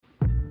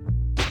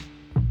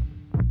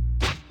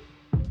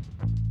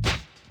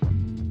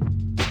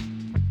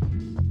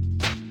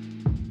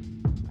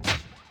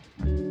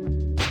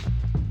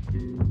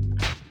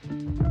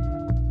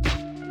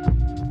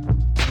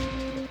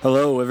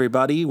Hello,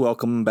 everybody.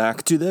 Welcome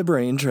back to the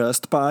Brain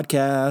Trust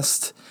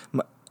Podcast.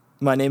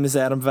 My name is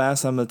Adam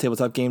Vass. I'm a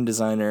tabletop game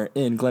designer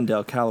in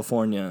Glendale,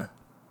 California.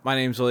 My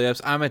name's Willie Epps.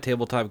 I'm a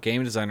tabletop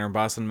game designer in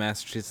Boston,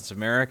 Massachusetts,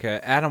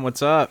 America. Adam,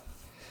 what's up?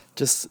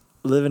 Just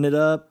living it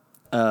up.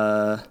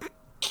 I'm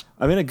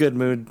in a good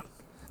mood.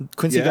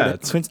 Quincy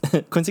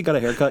got a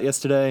haircut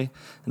yesterday,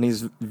 and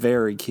he's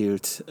very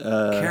cute.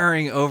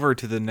 Carrying over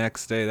to the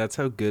next day. That's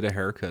how good a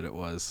haircut it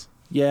was.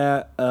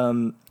 Yeah.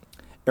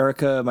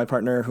 Erica, my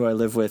partner who I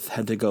live with,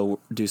 had to go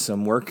do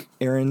some work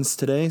errands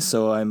today,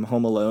 so I'm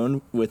home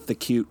alone with the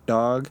cute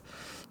dog,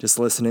 just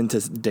listening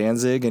to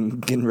Danzig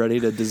and getting ready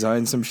to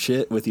design some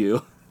shit with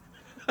you.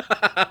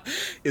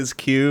 Is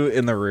Q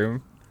in the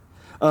room?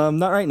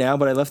 Not right now,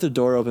 but I left the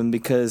door open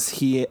because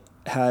he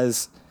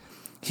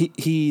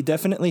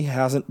definitely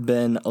hasn't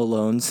been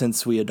alone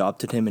since we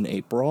adopted him in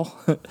April.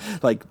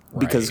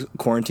 Because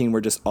quarantine,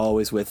 we're just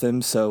always with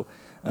him, so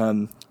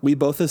we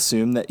both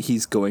assume that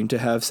he's going to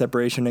have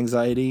separation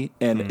anxiety,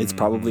 and it's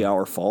probably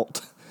our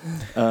fault.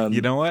 You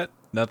know what?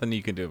 Nothing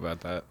you can do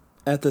about that.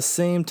 At the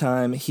same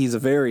time, he's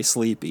very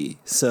sleepy,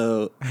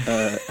 so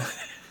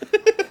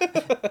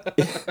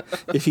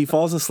if he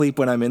falls asleep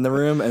when I'm in the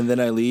room and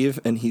then I leave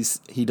and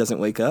he doesn't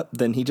wake up,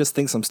 then he just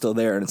thinks I'm still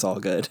there and it's all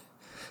good.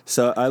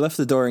 So I left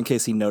the door in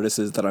case he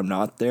notices that I'm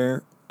not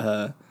there,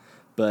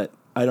 but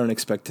I don't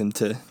expect him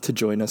to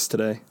join us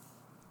today.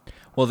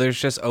 Well,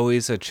 there's just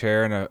always a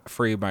chair and a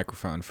free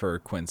microphone for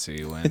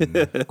Quincy when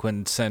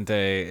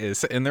Quincente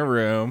is in the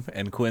room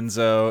and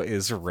Quinzo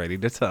is ready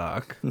to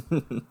talk.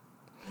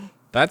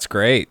 That's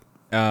great.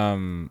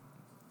 I'm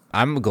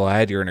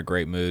glad you're in a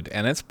great mood,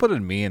 and it's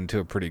putting me into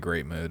a pretty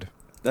great mood.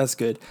 That's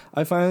good.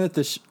 I find that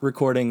this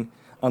recording,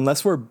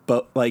 unless we're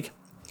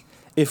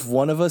if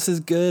one of us is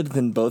good,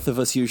 then both of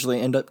us usually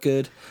end up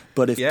good.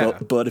 But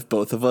if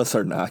both of us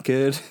are not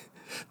good,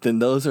 then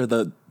those are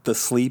the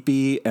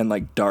sleepy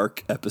and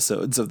dark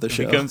episodes of the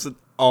show. It becomes an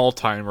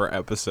all-timer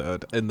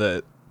episode. And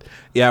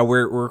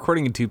we're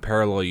recording in two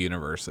parallel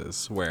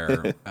universes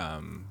where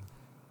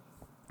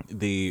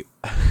the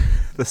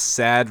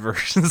sad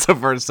versions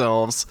of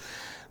ourselves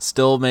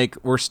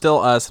we're still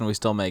us and we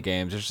still make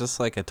games. It's just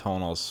like a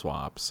tonal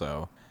swap.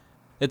 So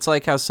it's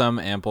like how some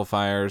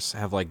amplifiers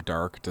have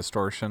dark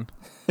distortion.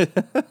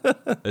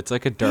 It's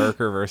like a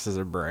darker versus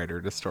a brighter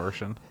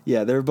distortion.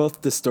 Yeah, they're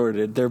both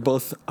distorted. They're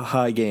both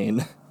high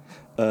gain.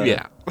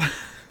 Yeah.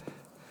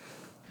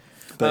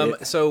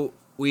 So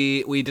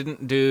we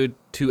didn't do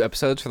 2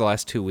 episodes for the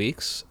last 2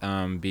 weeks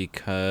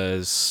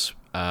because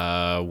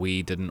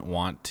we didn't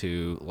want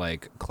to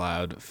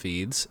cloud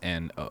feeds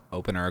and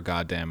open our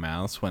goddamn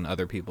mouths when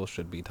other people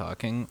should be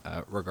talking.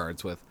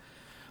 Regards with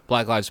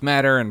Black Lives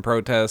Matter and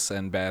protests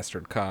and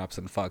bastard cops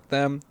and fuck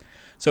them.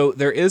 So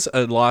there is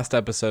a lost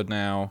episode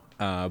now,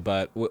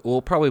 but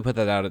we'll probably put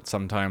that out at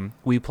some time.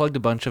 We plugged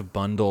a bunch of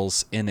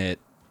bundles in it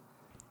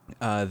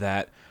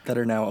that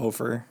are now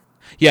over.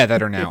 Yeah,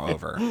 that are now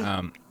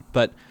over.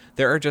 But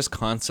there are just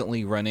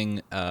constantly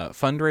running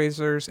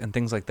fundraisers and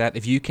things like that.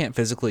 If you can't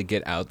physically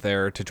get out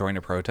there to join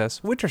a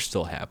protest, which are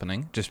still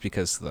happening, just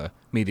because the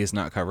media's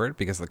not covered,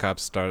 because the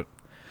cops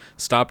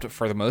stopped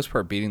for the most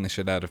part beating the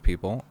shit out of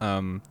people.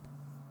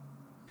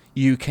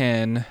 You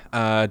can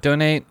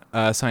donate,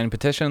 sign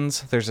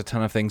petitions. There's a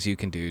ton of things you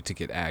can do to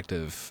get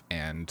active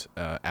and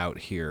out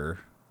here.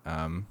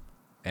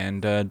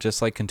 And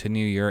just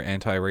continue your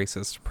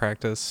anti-racist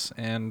practice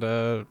and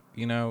do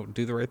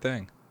the right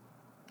thing.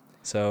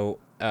 So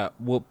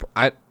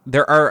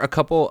there are a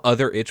couple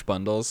other itch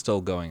bundles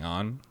still going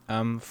on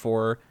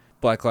for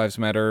Black Lives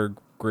Matter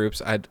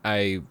groups.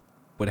 I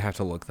would have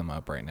to look them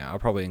up right now. I'll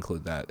probably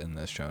include that in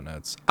the show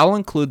notes. I'll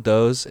include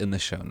those in the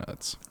show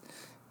notes.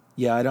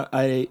 Yeah,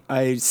 I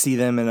see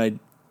them, and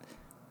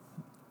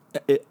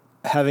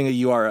having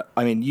a URL.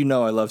 I mean,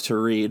 I love to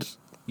read.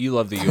 You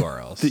love the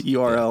URLs. The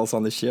URLs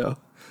on the show.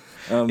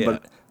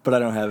 But I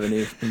don't have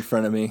any in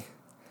front of me.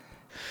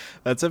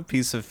 That's a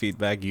piece of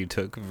feedback you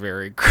took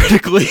very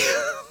critically.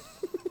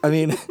 I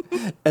mean,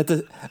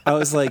 I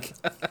was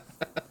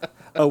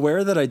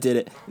aware that I did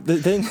it.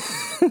 The thing,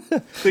 I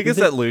think it's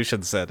that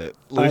Lucian said it.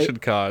 Lucian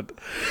Cod.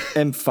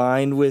 I'm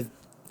fine with.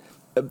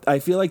 I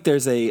feel like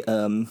there's a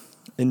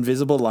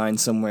invisible line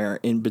somewhere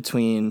in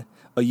between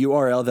a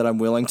URL that I'm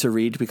willing to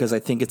read because I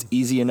think it's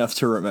easy enough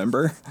to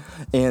remember,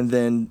 and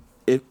then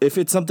if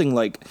it's something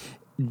like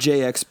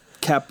JX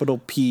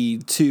capital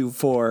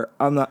P24,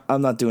 I'm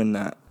not doing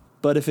that.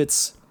 But if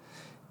it's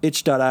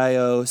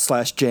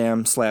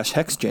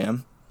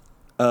itch.io/jam/hexjam,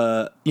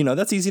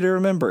 that's easy to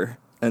remember.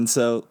 And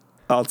so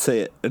I'll say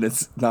it, and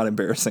it's not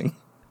embarrassing.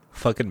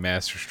 Fucking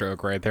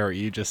masterstroke right there, what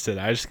you just did.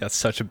 I just got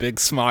such a big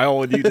smile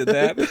when you did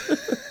that.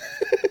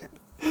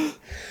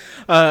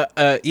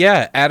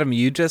 Yeah, Adam,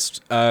 you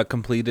just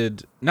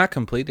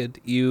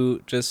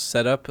you just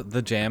set up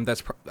the jam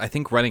that's, I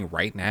think, running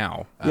right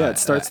now. Yeah, it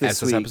starts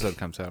this week. As this episode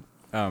comes out.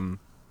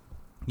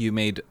 You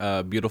made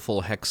a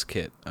beautiful hex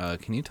kit.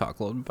 Can you talk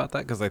a little bit about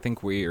that? Because I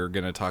think we are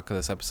going to talk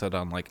this episode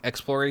on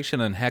exploration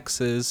and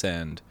hexes,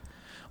 and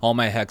all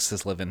my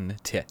hexes live in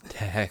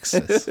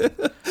Texas.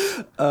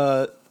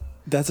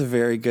 That's a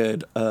very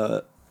good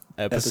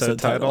Episode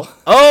title.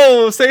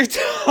 Oh, same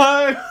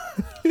time.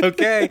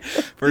 Okay.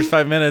 First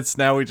 5 minutes.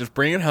 Now we just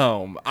bring it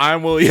home.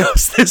 I'm Will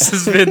Yost. This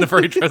has been the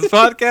Freight Trust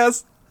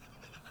Podcast.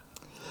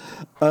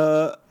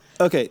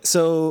 Okay,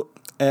 so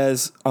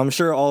as I'm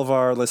sure all of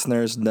our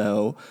listeners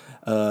know,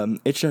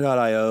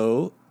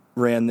 itch.io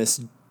ran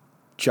this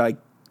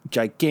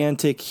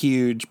gigantic,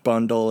 huge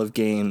bundle of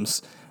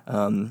games.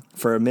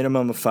 For a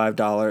minimum of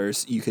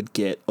 $5, you could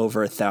get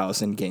over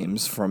 1,000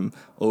 games from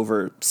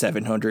over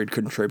 700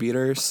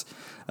 contributors.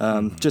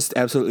 Just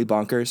absolutely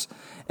bonkers.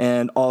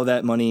 And all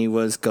that money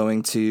was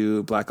going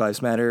to Black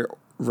Lives Matter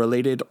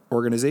related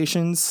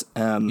organizations.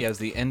 Yes,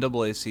 the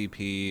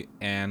NAACP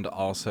and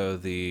also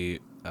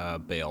the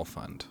bail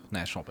fund,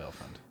 National Bail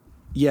Fund.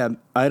 Yeah,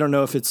 I don't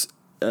know if it's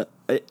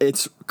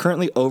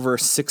currently over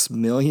 $6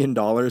 million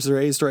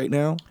raised right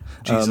now.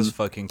 Jesus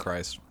fucking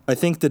Christ. I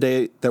think the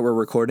day that we're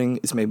recording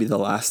is maybe the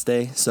last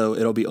day, so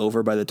it'll be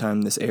over by the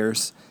time this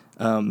airs.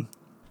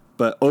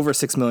 But over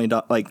 $6 million,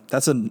 like,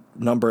 that's a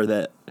number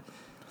that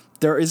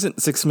there isn't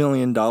 $6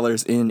 million in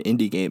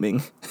indie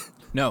gaming.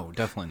 No,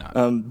 definitely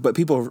not. But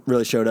people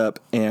really showed up,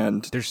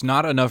 and there's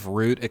not enough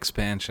root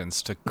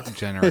expansions to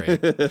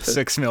generate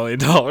 $6 million.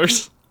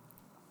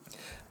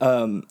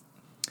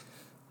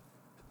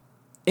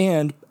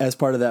 And as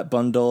part of that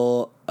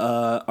bundle,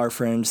 our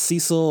friend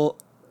Cecil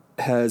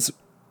has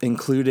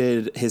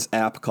included his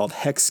app called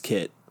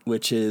HexKit,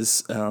 which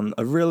is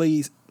a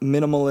really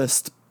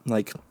minimalist,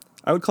 like,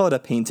 I would call it a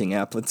painting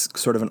app. It's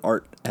sort of an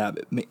art app.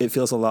 It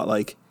feels a lot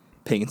like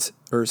Paint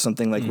or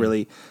something, like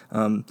really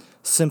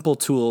simple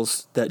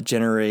tools that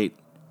generate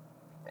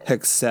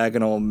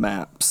hexagonal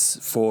maps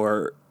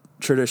for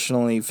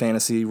traditionally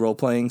fantasy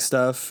role-playing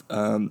stuff,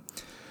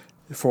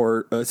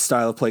 for a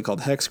style of play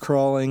called hex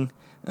crawling.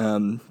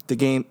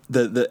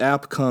 The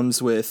app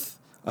comes with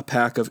a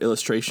pack of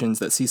illustrations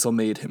that Cecil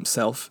made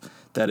himself.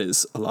 That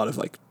is a lot of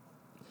like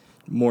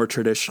more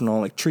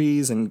traditional like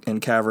trees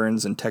and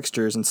caverns and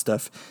textures and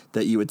stuff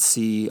that you would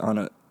see on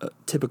a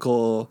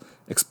typical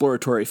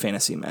exploratory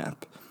fantasy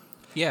map.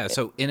 Yeah,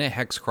 so in a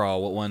hex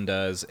crawl, what one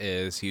does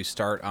is you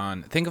start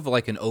on, think of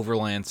like an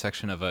overland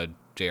section of a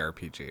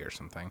JRPG or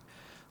something.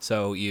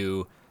 So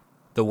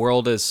the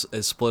world is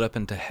split up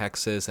into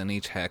hexes, and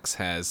each hex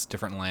has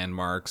different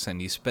landmarks,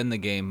 and you spend the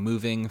game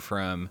moving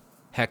from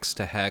hex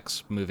to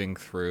hex, moving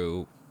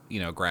through,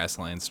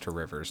 grasslands to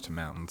rivers to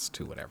mountains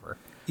to whatever.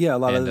 Yeah, a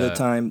lot of the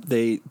time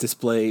they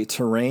display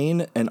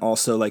terrain and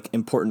also like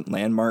important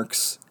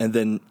landmarks, and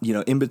then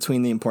in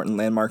between the important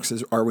landmarks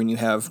are when you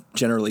have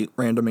generally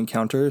random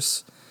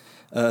encounters.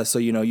 So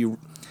you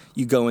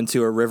go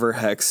into a river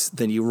hex,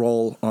 then you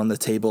roll on the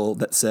table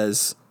that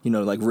says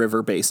like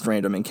river based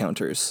random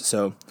encounters.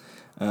 So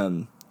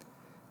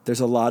there's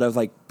a lot of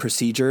like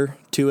procedure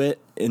to it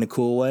in a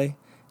cool way,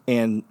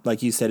 and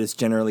like you said, it's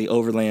generally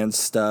overland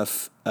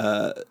stuff.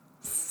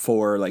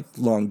 For like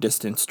long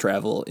distance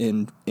travel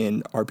in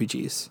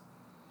RPGs.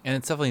 And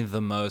it's definitely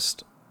the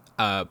most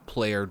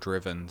player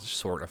driven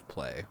sort of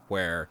play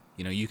where,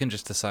 you can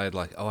just decide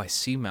like, oh, I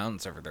see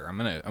mountains over there. I'm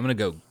going to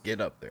go get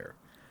up there.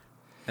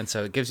 And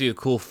so it gives you a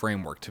cool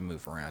framework to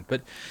move around.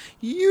 But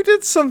you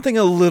did something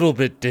a little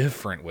bit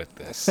different with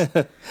this.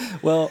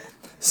 Well,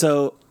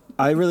 so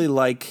I really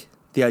like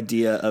the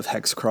idea of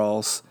hex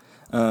crawls.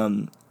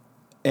 But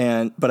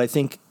I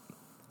think,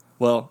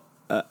 we'll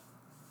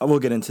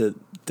get into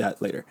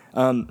that later.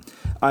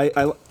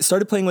 I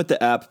started playing with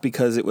the app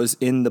because it was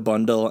in the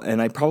bundle,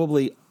 and I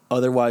probably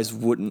otherwise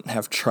wouldn't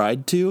have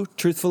tried to,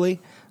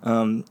 truthfully,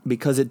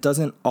 because it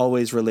doesn't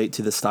always relate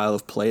to the style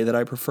of play that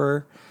I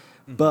prefer.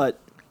 Mm-hmm. But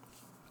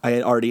I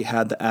had already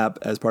had the app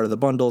as part of the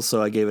bundle,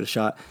 so I gave it a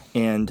shot.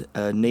 And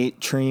Nate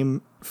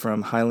Treem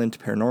from Highland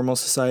Paranormal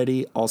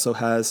Society also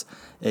has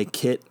a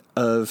kit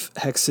of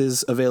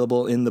hexes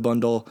available in the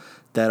bundle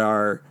that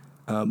are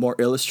more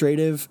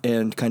illustrative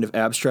and kind of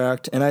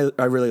abstract, and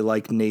I really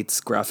like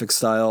Nate's graphic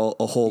style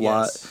a whole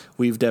lot.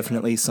 We've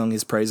definitely sung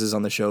his praises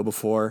on the show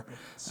before.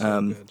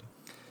 Good.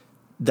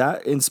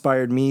 That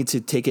inspired me to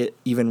take it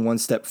even one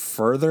step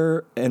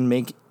further and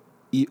make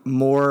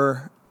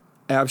more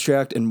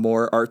abstract and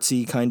more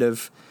artsy kind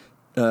of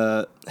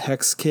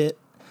hex kit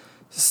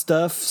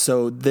stuff.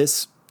 So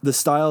the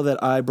style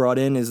that I brought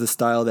in is the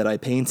style that I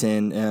paint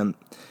in,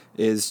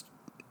 is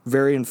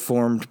very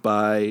informed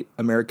by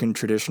American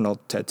traditional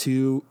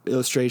tattoo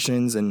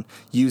illustrations and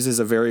uses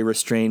a very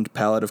restrained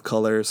palette of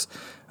colors.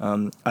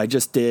 I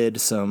just did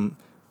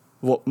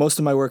most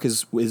of my work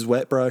is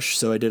wet brush,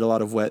 so I did a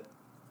lot of wet,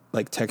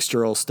 like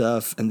textural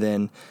stuff. And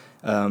then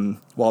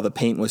while the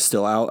paint was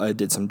still out, I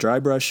did some dry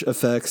brush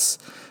effects.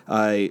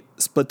 I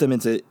split them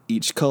into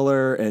each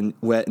color and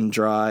wet and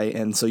dry.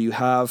 And so you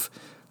have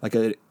like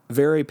a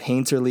very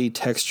painterly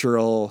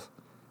textural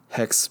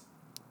hex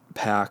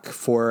pack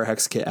for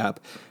HexKit app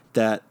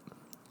that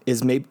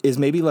is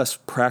maybe less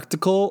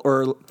practical,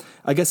 or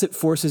I guess it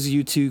forces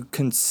you to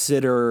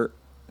consider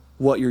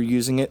what you're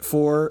using it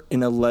for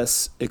in a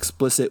less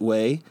explicit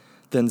way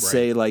than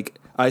say like,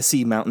 I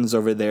see mountains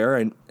over there,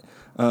 and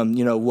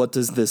what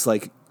does this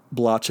like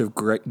blotch of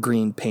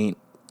green paint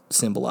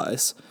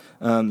symbolize?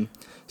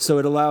 So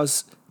it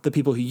allows the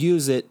people who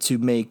use it to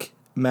make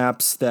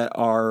maps that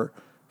are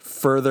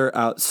further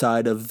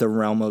outside of the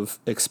realm of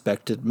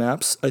expected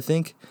maps, I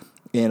think.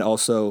 And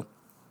also,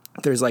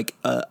 there's like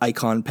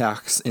icon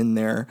packs in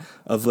there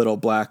of little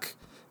black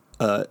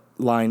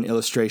line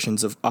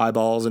illustrations of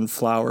eyeballs and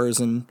flowers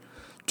and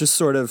just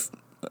sort of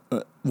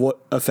what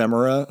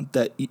ephemera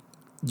that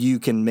you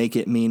can make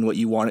it mean what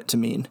you want it to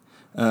mean.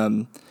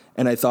 And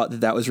I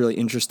thought that was a really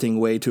interesting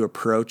way to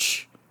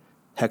approach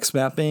hex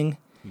mapping.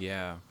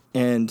 Yeah.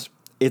 And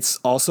it's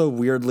also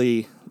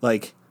weirdly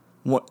like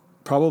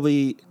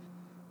probably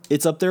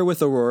it's up there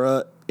with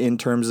Aurora in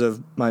terms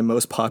of my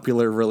most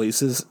popular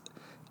releases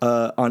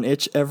on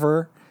itch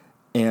ever.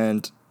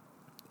 And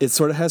it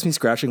sort of has me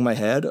scratching my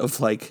head of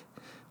like,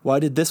 why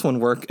did this one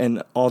work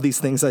and all these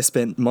things I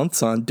spent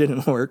months on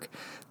didn't work?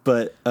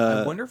 But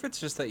I wonder if it's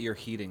just that you're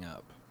heating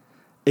up.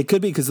 It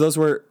could be because those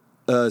were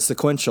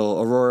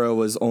sequential. Aurora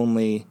was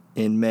only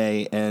in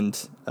May,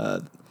 and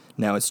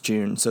now it's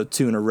June. So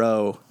 2 in a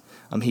row,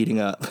 I'm heating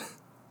up.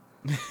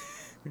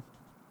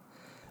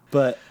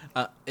 But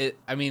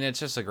it's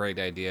just a great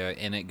idea,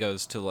 and it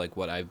goes to like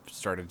what I've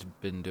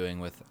been doing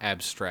with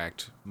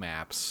abstract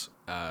maps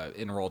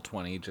in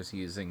Roll20, just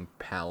using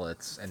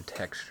palettes and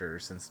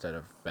textures instead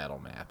of battle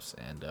maps,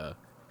 and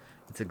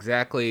it's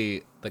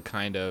exactly the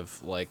kind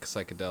of like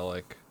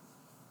psychedelic,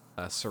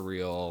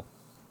 surreal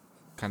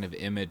kind of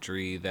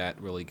imagery that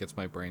really gets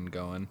my brain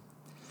going.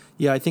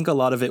 Yeah, I think a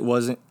lot of it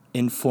wasn't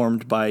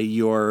informed by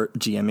your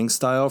GMing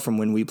style from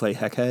when we play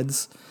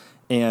Heckheads,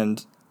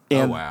 and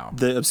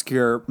the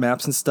obscure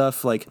maps and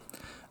stuff. Like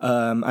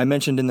I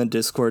mentioned in the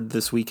Discord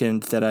this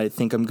weekend that I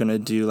think I'm gonna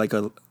do like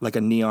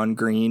a neon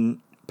green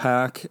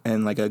pack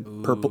and like a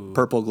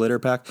purple glitter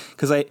pack,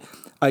 because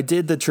I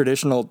did the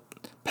traditional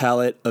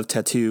palette of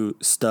tattoo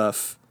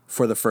stuff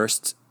for the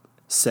first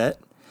set.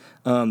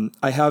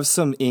 I have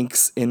some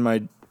inks in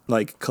my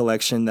like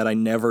collection that I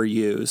never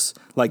use,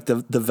 like the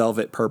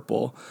velvet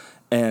purple,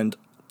 and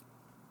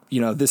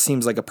this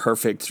seems like a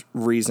perfect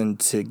reason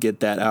to get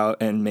that out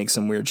and make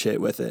some weird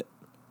shit with it.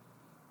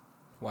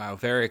 Wow,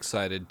 very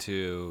excited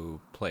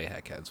to play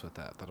Heckheads with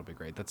that. That'll be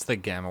great. That's the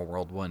Gamma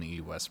World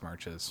 1E West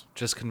Marches.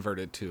 Just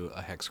converted to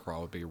a hex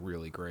crawl would be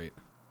really great.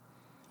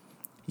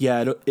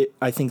 Yeah,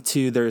 I think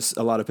too there's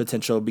a lot of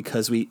potential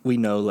because we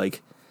know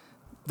like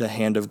the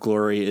Hand of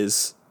Glory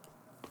is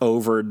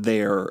over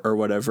there or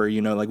whatever,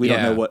 like we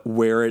don't know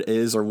where it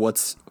is or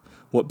what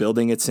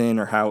building it's in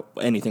or how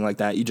anything like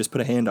that. You just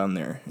put a hand on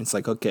there. It's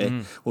like,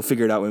 okay, we'll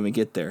figure it out when we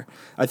get there.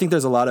 I think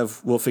there's a lot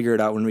of we'll figure it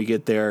out when we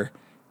get there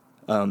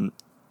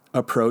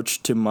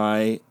approach to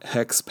my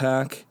hex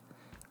pack,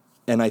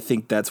 and I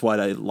think that's what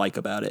I like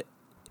about it.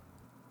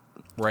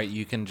 Right,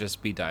 you can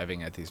just be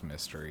diving at these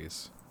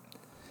mysteries.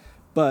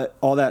 But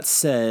all that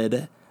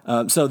said,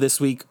 so this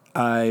week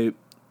I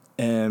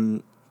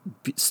am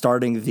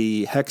starting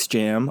the Hex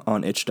Jam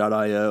on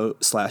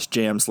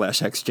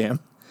itch.io/jam/hexjam,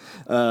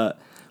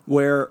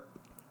 where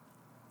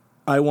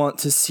I want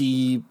to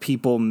see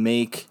people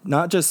make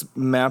not just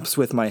maps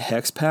with my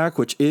hex pack,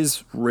 which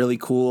is really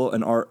cool,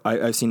 and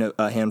I've seen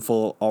a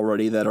handful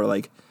already that are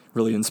like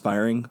really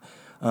inspiring.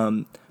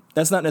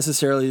 That's not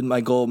necessarily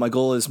my goal. My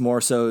goal is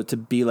more so to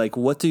be like,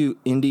 what do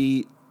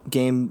indie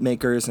game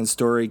makers and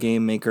story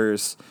game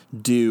makers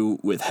do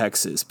with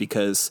hexes,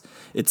 because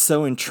it's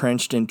so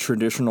entrenched in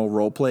traditional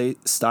roleplay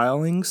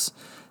stylings,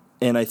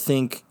 and I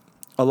think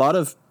a lot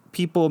of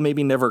people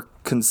maybe never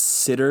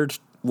considered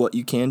what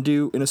you can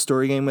do in a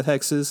story game with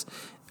hexes,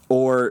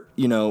 or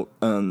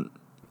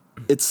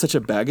it's such a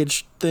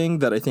baggage thing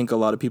that I think a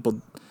lot of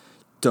people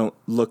don't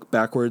look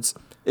backwards.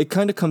 It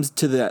kind of comes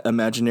to that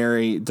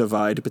imaginary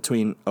divide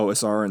between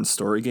OSR and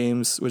story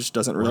games, which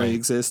doesn't really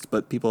exist,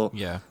 but people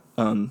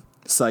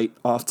cite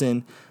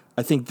often.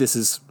 I think this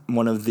is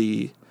one of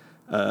the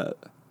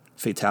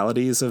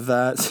fatalities of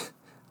that.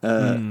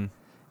 And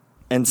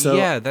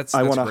so that's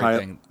I want a great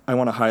thing. I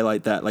want to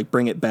highlight that, like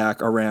bring it back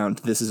around.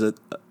 This is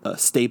a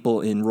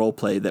staple in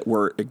roleplay that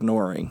we're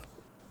ignoring.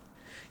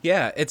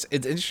 Yeah, it's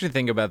interesting to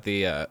think about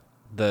the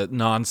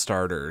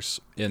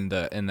non-starters in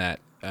that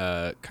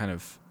kind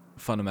of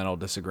fundamental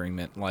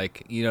disagreement.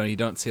 Like, you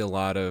don't see a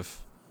lot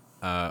of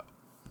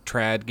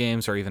trad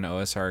games or even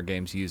OSR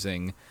games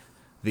using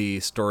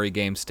the story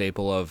game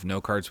staple of no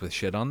cards with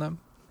shit on them.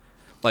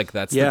 Like,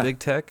 that's the big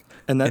tech.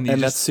 And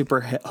that's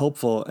super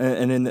helpful.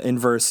 And in the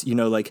inverse,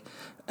 like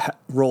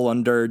roll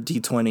under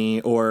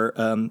D20 or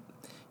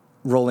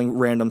rolling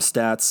random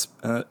stats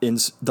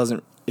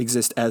doesn't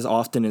exist as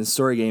often in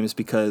story games,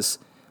 because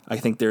I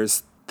think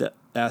there's the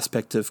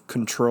aspect of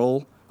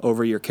control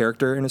over your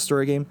character in a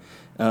story game.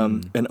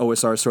 And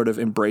OSR sort of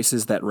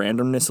embraces that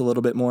randomness a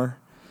little bit more.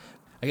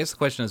 I guess the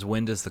question is,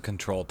 when does the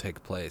control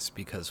take place?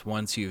 Because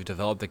once you've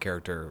developed the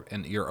character,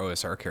 and your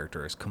OSR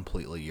character is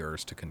completely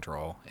yours to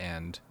control,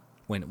 and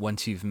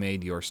once you've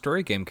made your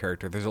story game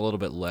character, there's a little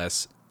bit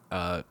less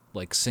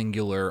like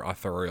singular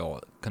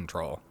authorial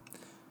control,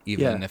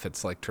 even if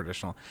it's like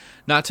traditional.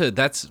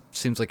 That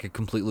seems like a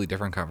completely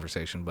different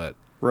conversation, but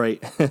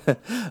Right.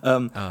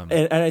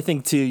 And I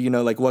think too,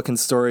 like what can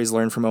stories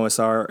learn from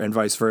OSR and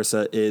vice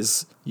versa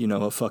is,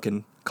 a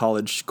fucking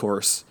college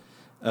course.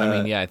 I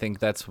mean, yeah, I think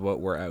that's what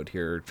we're out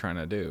here trying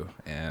to do.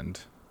 And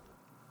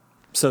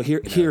so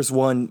here's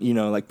one,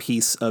 like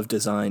piece of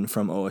design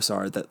from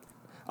OSR that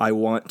I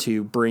want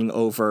to bring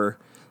over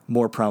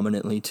more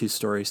prominently to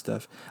story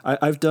stuff.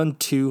 I've done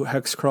 2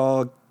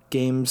 Hexcrawl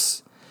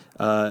games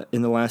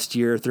in the last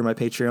year through my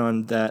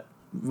Patreon that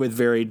with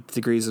varied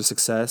degrees of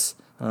success.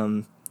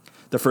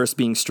 The first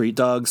being Street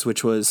Dogs,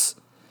 which was,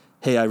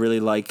 hey, I really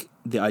like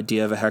the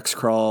idea of a hex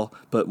crawl,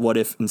 but what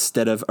if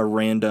instead of a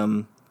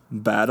random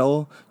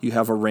battle, you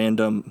have a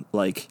random,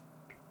 like,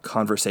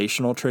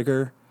 conversational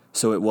trigger?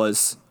 So it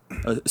was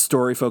a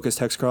story-focused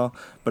hex crawl,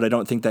 but I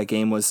don't think that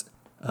game was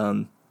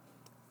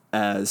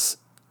as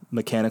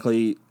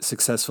mechanically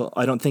successful.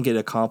 I don't think it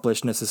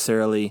accomplished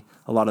necessarily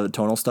a lot of the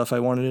tonal stuff I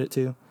wanted it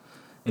to.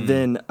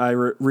 Then I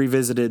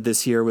revisited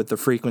this year with the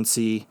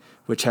Frequency,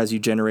 which has you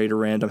generate a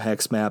random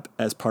hex map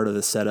as part of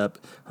the setup,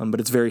 but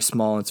it's very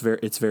small. It's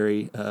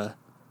very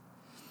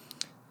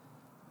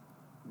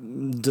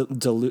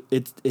dilute.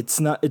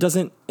 It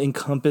doesn't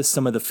encompass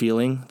some of the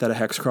feeling that a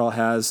hex crawl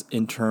has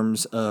in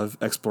terms of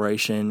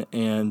exploration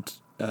and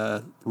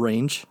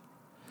range.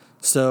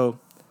 So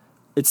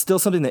it's still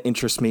something that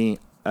interests me.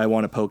 I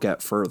want to poke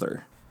at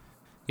further.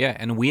 yeah,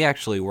 and we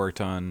actually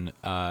worked on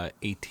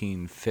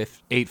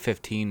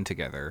 815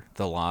 together,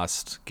 the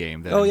Lost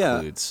game that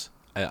includes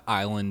an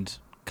island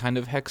kind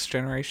of hex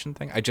generation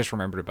thing. I just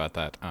remembered about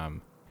that.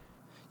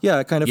 Yeah,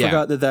 I kind of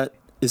forgot that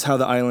is how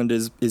the island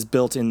is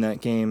built in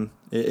that game.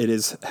 It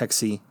is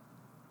hexy.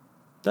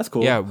 That's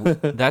cool. Yeah,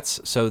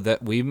 that's so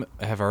that we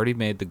have already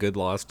made the good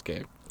Lost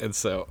game, and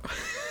so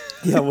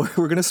yeah,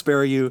 we're gonna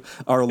spare you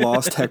our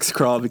Lost hex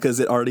crawl because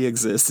it already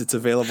exists. It's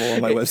available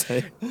on my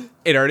website.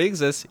 It already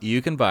exists.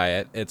 You can buy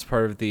it. It's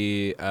part of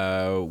the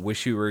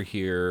Wish You Were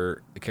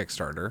Here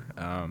Kickstarter,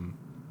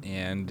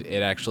 and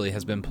it actually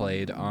has been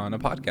played on a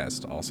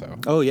podcast also.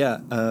 Oh yeah.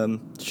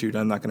 Shoot,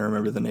 I'm not gonna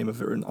remember the name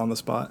of it on the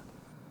spot.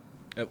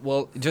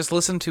 Well, just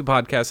listen to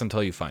podcasts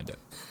until you find it.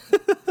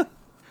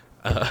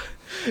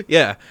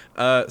 Yeah.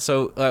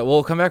 So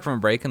we'll come back from a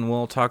break and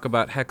we'll talk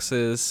about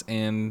hexes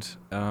and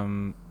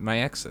my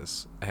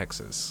ex's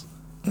hexes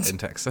in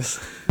Texas.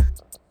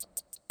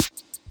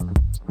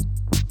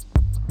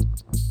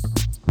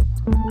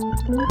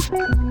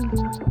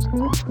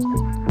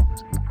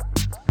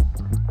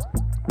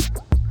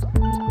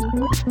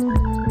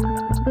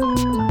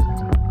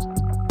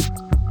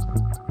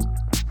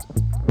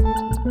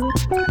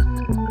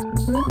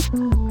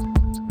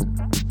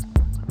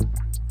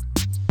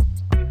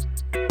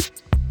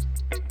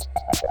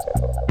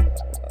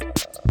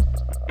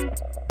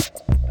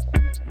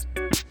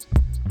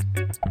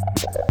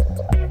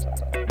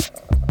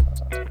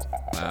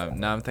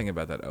 Now I'm thinking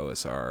about that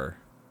OSR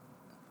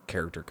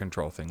character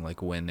control thing,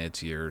 like when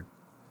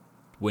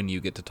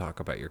you get to talk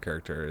about your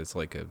character is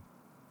like a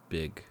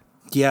big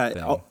thing.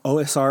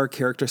 OSR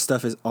character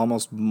stuff is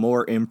almost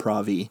more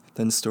improv-y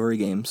than story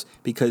games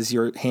because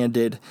you're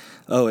handed,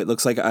 it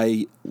looks like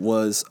I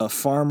was a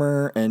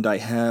farmer and I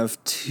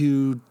have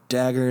 2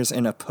 daggers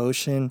and a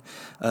potion.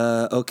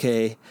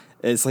 Okay.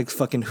 It's like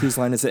fucking whose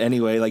line is it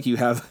anyway? Like you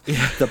have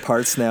the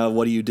parts now.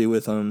 What do you do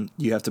with them?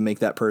 You have to make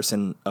that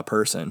person a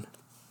person.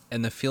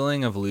 And the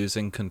feeling of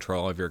losing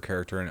control of your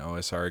character in an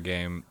OSR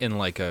game in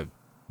like a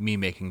me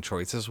making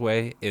choices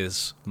way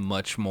is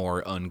much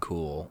more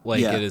uncool.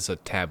 Like it is a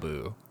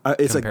taboo.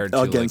 It's like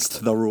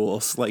against the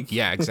rules. Like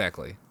yeah,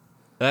 exactly.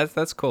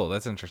 That's cool.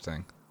 That's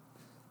interesting.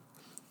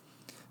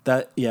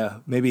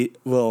 Maybe.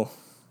 Well,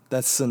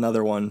 that's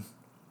another one.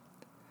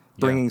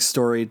 Bringing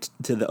story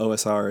to the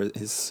OSR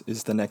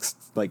is the next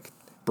like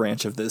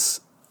branch of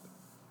this.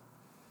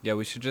 Yeah,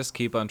 we should just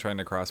keep on trying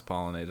to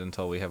cross-pollinate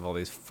until we have all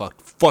these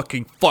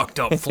fucking fucked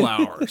up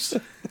flowers.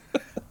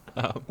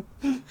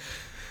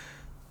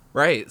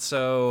 Right,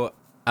 so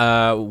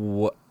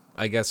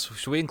I guess,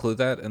 should we include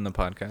that in the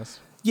podcast?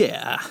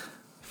 Yeah.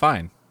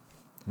 Fine.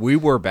 We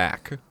were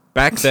back.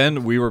 Back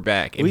then, we were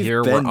back. And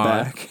here we're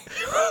back.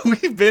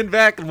 We've been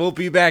back, and we'll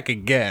be back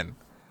again.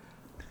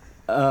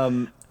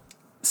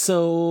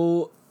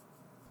 So,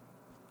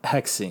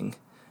 hexing.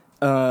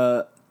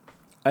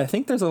 I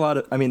think there's a lot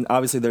of... I mean,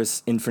 obviously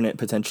there's infinite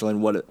potential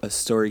in what a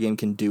story game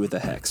can do with a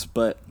hex,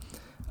 but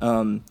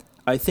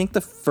I think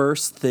the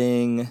first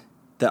thing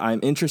that I'm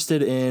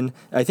interested in,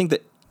 I think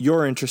that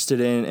you're interested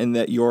in and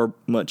that you're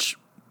much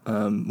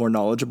more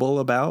knowledgeable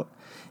about,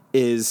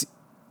 is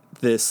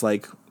this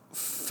like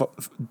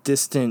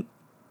distant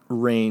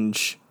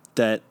range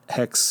that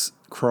hex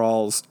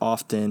crawls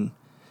often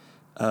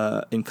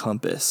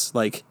encompass.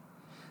 Like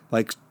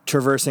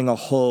traversing a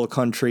whole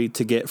country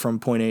to get from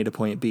point A to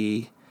point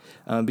B.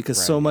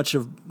 Because so much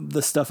of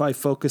the stuff I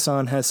focus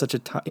on has such a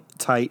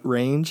tight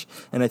range,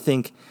 and I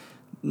think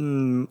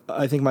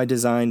my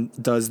design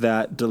does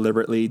that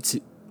deliberately to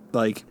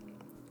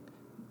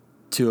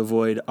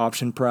avoid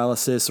option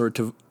paralysis or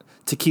to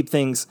keep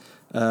things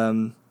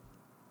on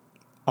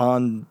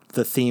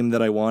the theme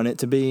that I want it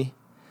to be.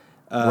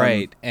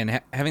 Right,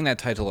 and having that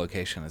tied to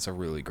location is a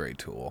really great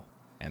tool.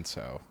 And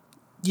so,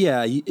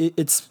 Yeah,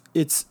 it's.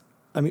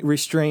 I mean,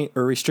 restraint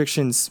or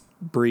restrictions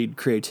breed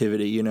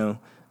creativity.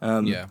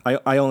 yeah,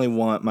 I only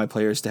want my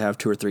players to have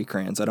 2 or 3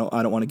 crayons. I don't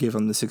want to give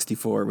them the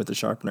 64 with the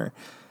sharpener.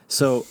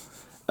 So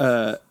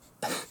that's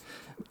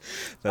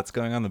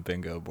going on the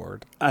bingo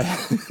board.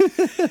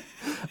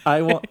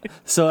 I want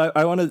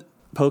I want to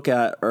poke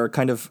at or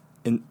kind of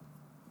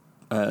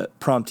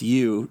prompt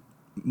you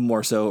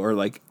more so, or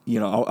like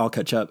I'll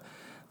catch up.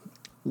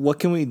 What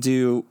can we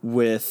do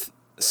with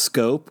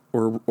scope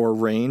or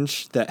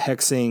range that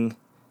hexing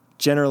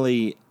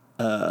generally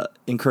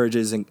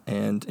encourages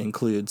and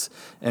includes,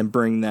 and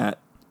bring that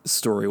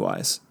story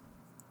wise?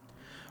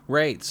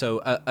 Right.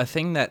 So a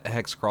thing that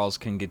hex crawls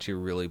can get you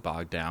really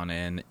bogged down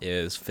in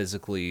is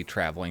physically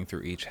traveling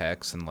through each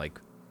hex and like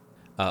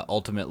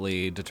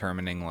ultimately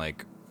determining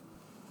like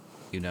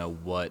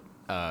what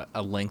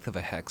a length of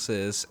a hex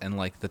is and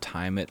like the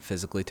time it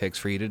physically takes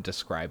for you to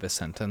describe a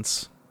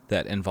sentence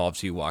that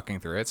involves you walking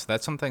through it. So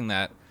that's something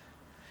that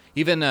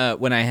even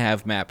when I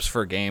have maps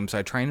for games,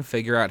 I try and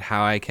figure out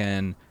how I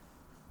can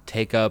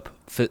take up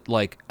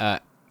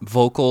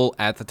vocal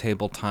at the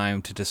table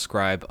time to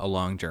describe a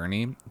long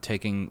journey,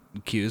 taking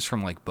cues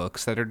from like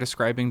books that are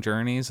describing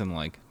journeys, and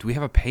like, do we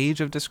have a page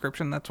of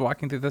description that's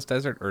walking through this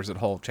desert, or is it a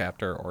whole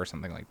chapter or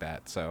something like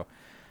that? So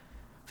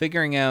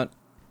figuring out,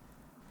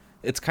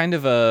 it's kind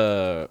of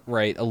a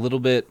little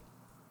bit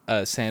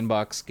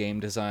sandbox game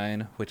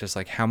design, which is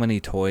like how many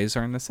toys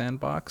are in the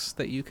sandbox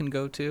that you can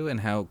go to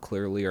and how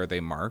clearly are they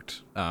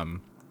marked.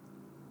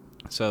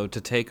 So to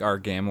take our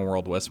Gamma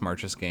World West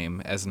Marches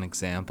game as an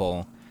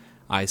example,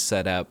 I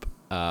set up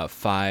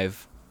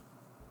 5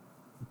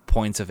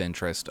 points of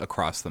interest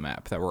across the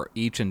map that were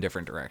each in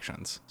different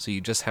directions. So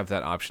you just have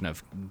that option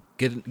of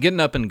getting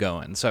up and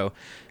going. So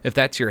if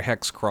that's your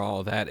hex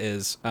crawl, that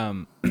is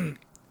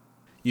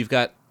you've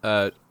got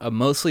a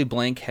mostly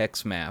blank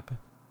hex map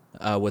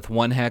with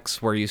 1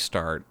 hex where you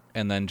start,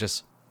 and then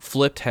just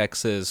flipped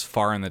hexes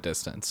far in the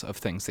distance of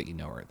things that you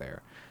know are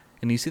there.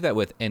 And you see that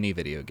with any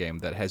video game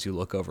that has you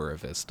look over a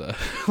vista.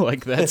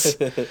 Like, that's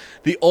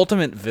the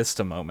ultimate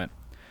vista moment.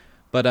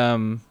 But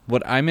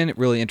what I'm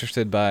really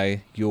interested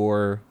by,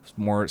 your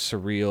more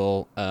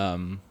surreal,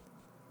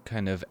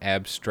 kind of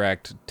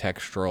abstract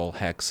textural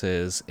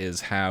hexes,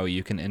 is how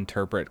you can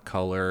interpret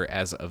color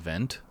as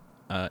event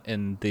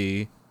in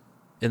the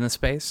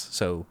space.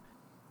 So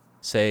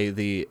say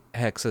the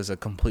hex is a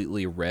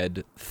completely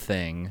red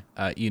thing,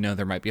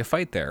 there might be a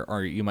fight there,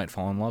 or you might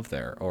fall in love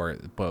there, or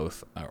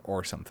both,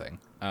 or something.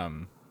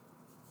 And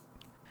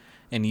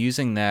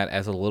using that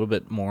as a little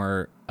bit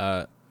more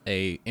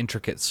a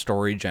intricate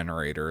story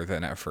generator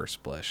than at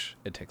first blush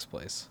it takes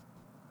place.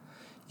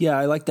 Yeah,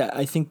 I like that.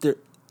 I think that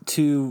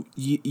too.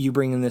 You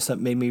bringing this up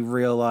made me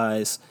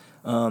realize,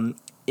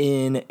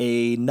 in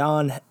a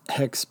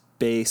non-hex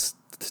based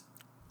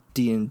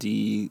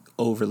D&D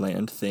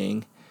overland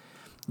thing,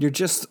 you're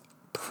just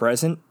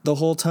present the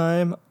whole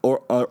time,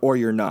 or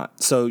you're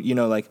not. So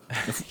like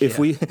if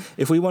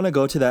we want to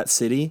go to that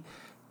city,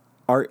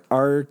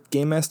 our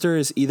game master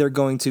is either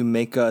going to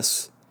make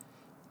us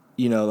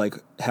like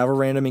have a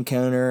random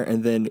encounter,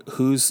 and then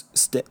who's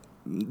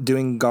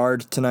doing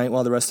guard tonight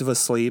while the rest of us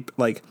sleep,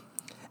 like,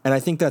 and I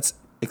think that's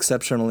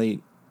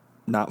exceptionally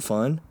not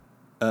fun,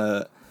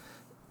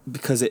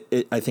 because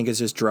it I think it's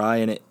just dry,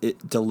 and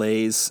it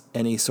delays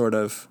any sort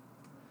of.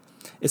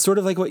 It's sort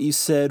of like what you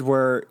said,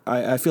 where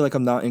I feel like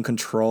I'm not in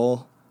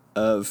control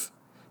of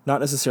not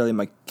necessarily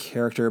my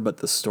character, but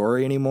the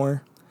story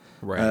anymore.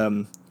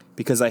 Right.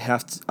 Because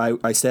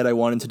I said I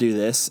wanted to do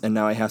this, and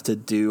now I have to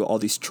do all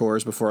these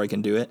chores before I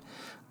can do it.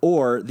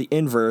 Or the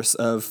inverse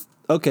of,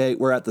 okay,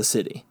 we're at the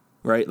city,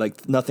 right?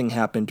 Like nothing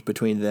happened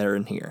between there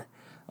and here.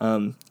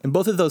 And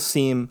both of those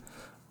seem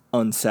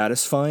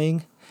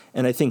unsatisfying.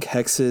 And I think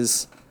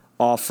hexes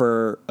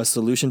offer a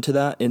solution to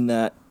that, in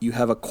that you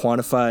have a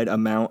quantified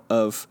amount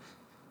of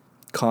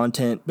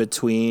content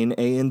between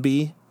A and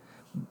B,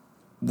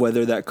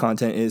 whether that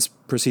content is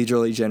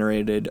procedurally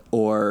generated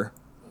or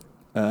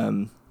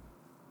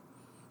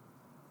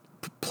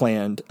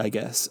planned, I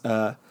guess.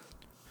 Right.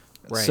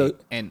 So,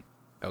 and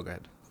go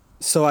ahead.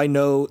 So I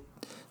know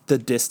the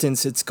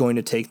distance it's going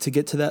to take to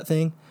get to that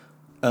thing,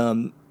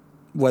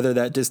 whether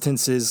that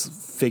distance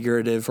is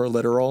figurative or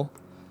literal.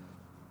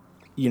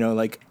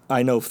 Like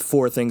I know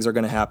 4 things are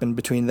going to happen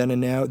between then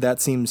and now.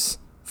 That seems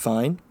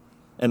fine,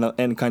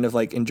 and kind of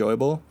like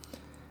enjoyable.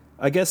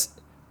 I guess,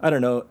 I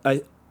don't know.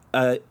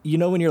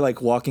 When you're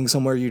like walking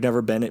somewhere you've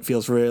never been, it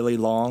feels really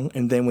long,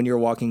 and then when you're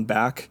walking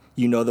back,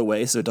 the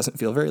way, so it doesn't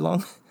feel very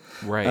long.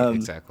 Right,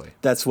 exactly.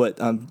 That's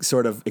what I'm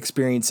sort of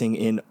experiencing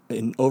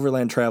in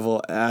overland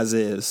travel as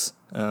is,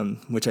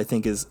 which I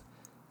think is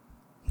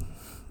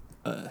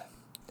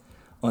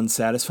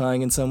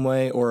unsatisfying in some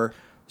way, or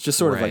just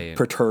sort of like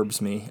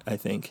perturbs me, I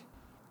think.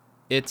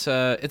 It's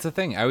a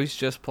thing. I was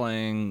just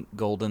playing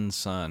Golden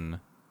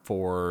Sun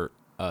for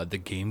the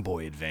Game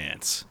Boy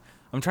Advance.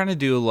 I'm trying to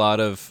do a lot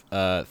of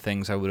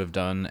things I would have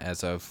done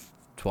as a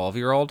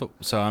 12-year-old,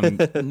 so I'm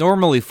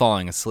normally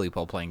falling asleep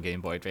while playing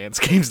Game Boy Advance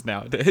games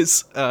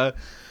nowadays.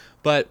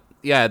 But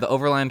yeah, the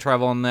overland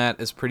travel on that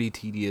is pretty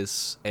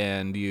tedious,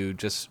 and you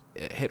just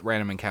hit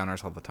random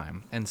encounters all the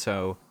time. And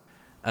so,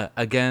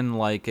 again,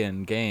 like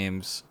in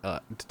games,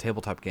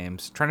 tabletop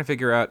games, trying to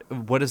figure out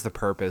what is the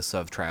purpose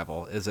of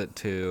travel. Is it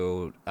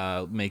to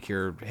make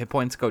your hit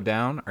points go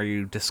down? Are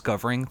you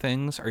discovering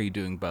things? Are you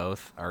doing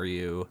both? Are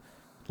you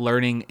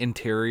learning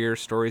interior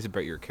stories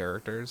about your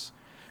characters?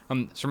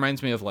 This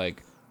reminds me of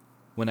like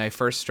when I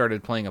first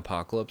started playing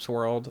Apocalypse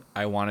World.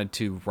 I wanted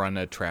to run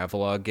a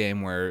travelogue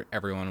game where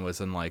everyone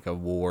was in like a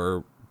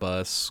war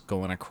bus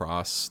going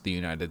across the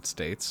United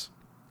States,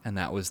 and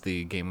that was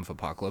the game of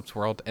Apocalypse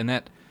World. And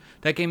that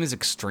game is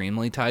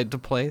extremely tied to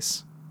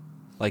place.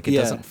 Like it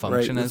doesn't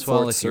function as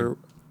well if you.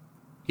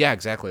 Yeah,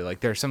 exactly. Like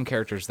there are some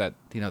characters that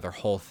their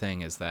whole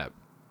thing is that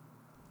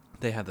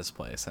they have this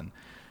place, and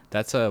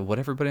that's what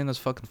everybody in those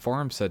fucking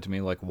forums said to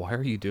me. Like, why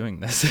are you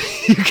doing this?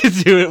 You could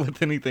do it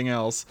with anything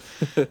else.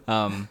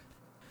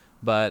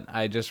 But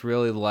I just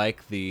really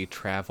like the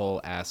travel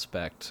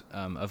aspect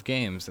of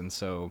games, and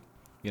so,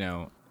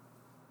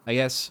 I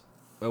guess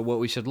what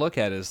we should look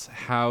at is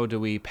how do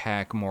we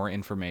pack more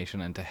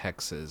information into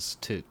hexes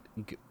to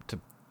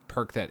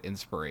perk that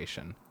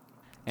inspiration,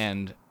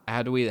 and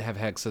how do we have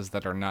hexes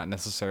that are not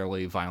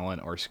necessarily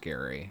violent or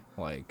scary?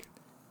 Like,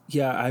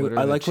 yeah, I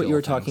like what you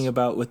were talking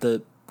about with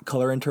the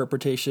color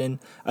interpretation.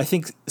 I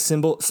think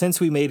since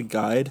we made a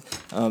guide,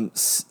 did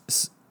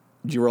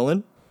you roll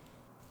in?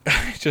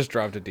 I just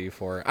dropped a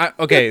D4.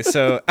 Okay,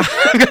 so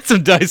I've got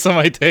some dice on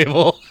my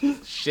table.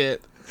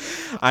 Shit.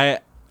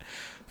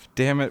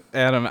 Damn it,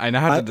 Adam. I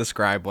now have to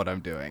describe what I'm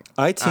doing.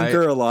 I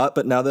tinker a lot,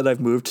 but now that I've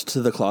moved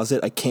to the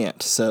closet, I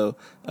can't. So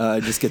I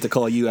just get to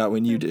call you out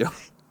when you do.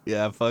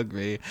 Yeah, fuck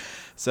me.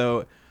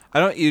 So I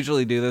don't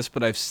usually do this,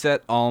 but I've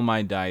set all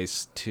my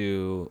dice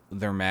to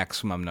their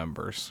maximum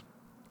numbers.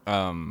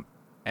 And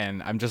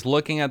I'm just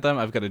looking at them.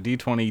 I've got a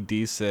D20,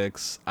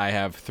 D6. I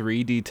have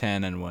 3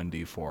 D10 and 1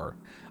 D4.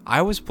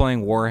 I was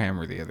playing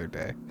Warhammer the other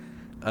day.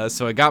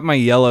 So I got my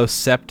yellow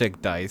septic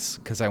dice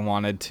because I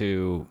wanted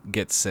to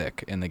get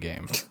sick in the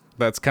game.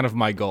 That's kind of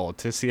my goal,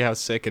 to see how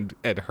sick and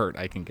hurt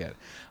I can get.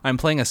 I'm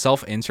playing a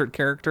self-insert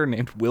character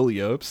named Will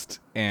Yobst,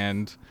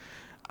 and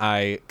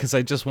because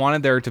I just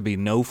wanted there to be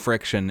no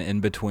friction in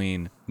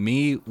between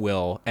me,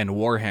 Will, and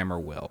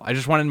Warhammer Will. I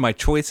just wanted my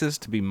choices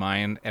to be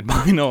mine and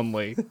mine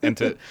only.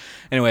 And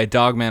anyway,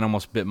 Dogman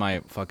almost bit my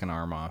fucking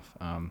arm off.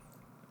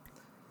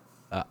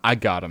 I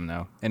got him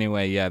though.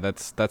 Anyway, yeah,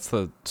 that's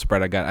the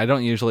spread I got. I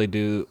don't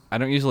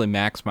usually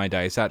max my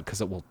dice out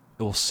because it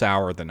will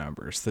sour the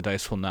numbers. The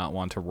dice will not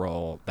want to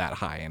roll that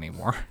high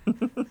anymore.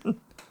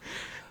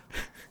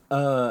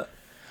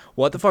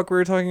 What the fuck were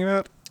we talking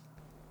about?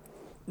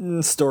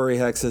 Story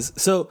hexes.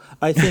 So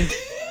I think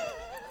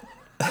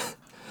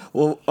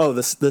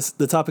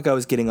the topic I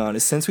was getting on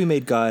is, since we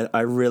made guide, I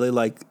really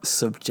like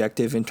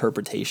subjective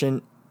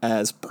interpretation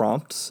as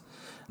prompts.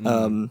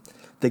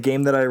 The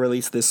game that I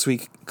released this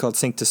week called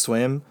Sink to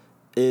Swim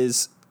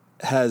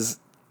has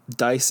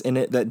dice in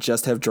it that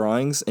just have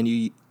drawings, and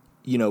you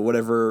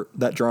whatever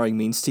that drawing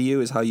means to you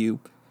is how you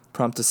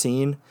prompt a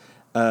scene.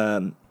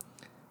 Doing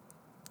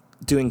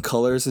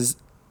colors is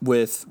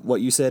with what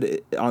you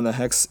said on the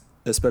hex,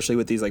 especially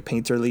with these like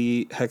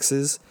painterly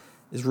hexes,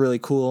 is really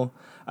cool.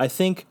 I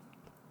think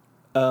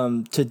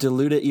to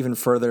dilute it even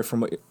further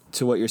from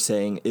what you're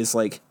saying is,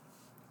 like,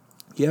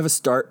 you have a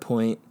start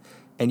point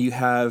and you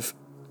have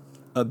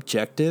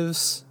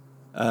objectives,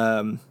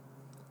 and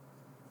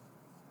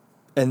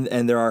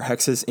there are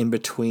hexes in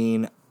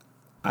between.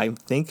 I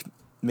think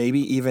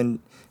maybe even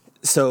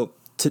so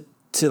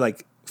to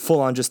like full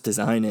on just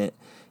design it,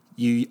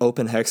 you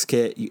open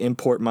HexKit, you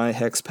import my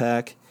hex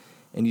pack,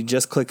 and you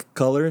just click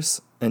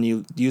colors and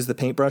you use the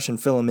paintbrush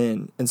and fill them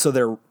in. And so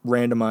they're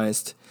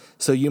randomized.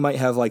 So you might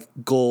have like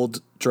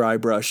gold dry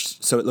brush,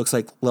 so it looks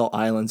like little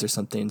islands or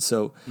something.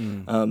 So,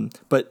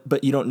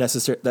 but you don't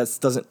necessarily, that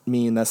doesn't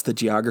mean that's the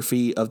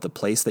geography of the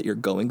place that you're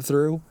going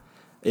through.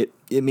 It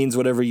means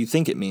whatever you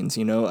think it means,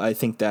 I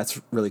think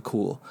that's really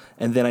cool.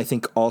 And then I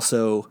think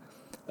also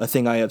a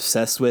thing I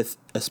obsess with,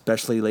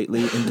 especially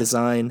lately in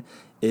design,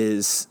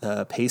 is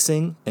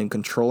pacing and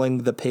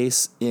controlling the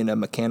pace in a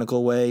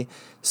mechanical way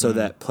so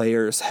that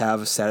players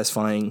have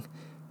satisfying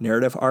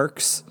narrative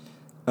arcs.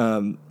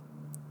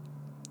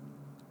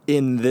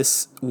 In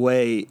this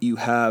way, you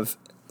have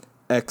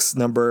X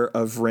number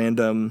of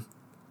random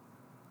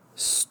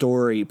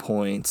story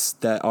points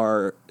that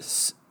are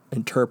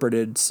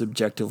interpreted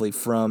subjectively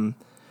from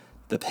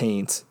the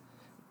paint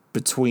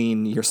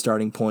between your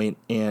starting point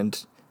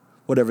and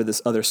whatever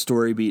this other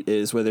story beat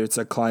is, whether it's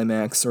a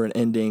climax or an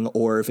ending,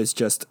 or if it's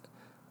just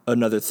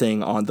another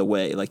thing on the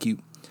way. Like you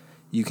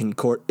can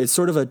it's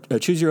sort of a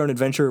choose your own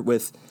adventure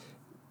with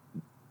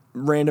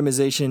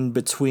randomization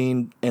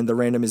between, and the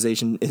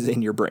randomization is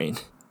in your brain.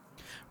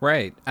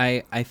 Right.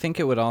 I think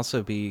it would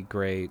also be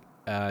great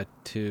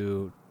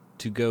to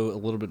go a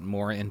little bit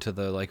more into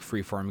the like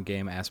freeform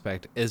game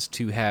aspect, is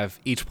to have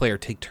each player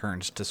take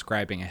turns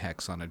describing a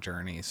hex on a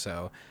journey.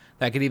 So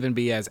That could even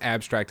be as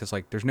abstract as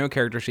like, there's no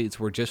character sheets.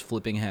 We're just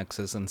flipping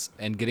hexes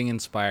and getting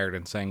inspired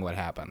and saying what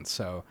happens.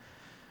 So,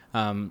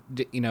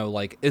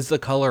 like, is the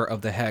color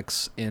of the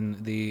hex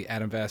in the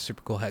Adam Vast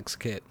Super Cool Hex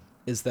kit,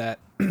 is that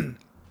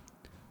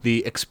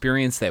the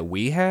experience that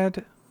we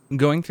had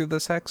going through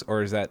this hex,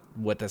 or is that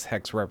what this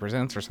hex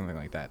represents, or something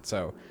like that?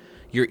 So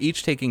you're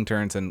each taking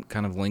turns and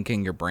kind of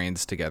linking your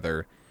brains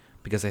together,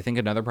 because I think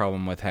another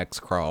problem with hex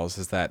crawls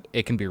is that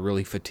it can be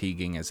really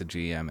fatiguing as a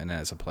GM and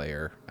as a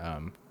player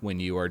when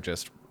you are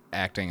just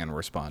acting and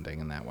responding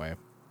in that way.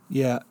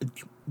 Yeah,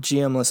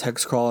 GMless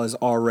hex crawl is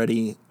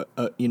already,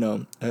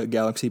 a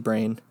galaxy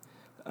brain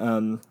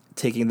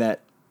taking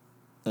that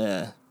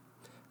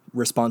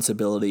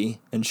responsibility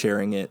and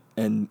sharing it,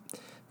 and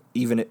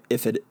even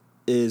if it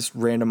is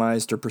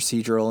randomized or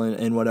procedural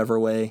in whatever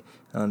way,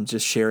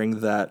 just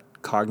sharing that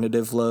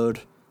cognitive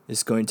load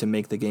is going to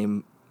make the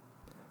game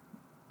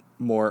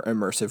more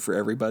immersive for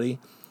everybody.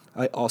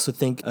 I also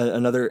think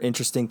another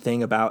interesting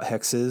thing about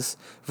hexes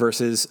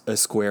versus a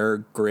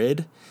square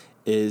grid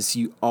is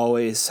you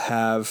always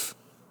have,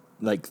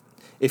 like,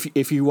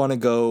 if you want to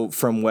go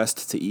from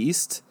west to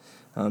east,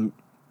 I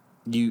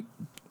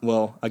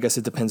guess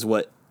it depends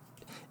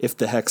if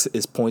the hex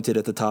is pointed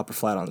at the top or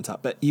flat on the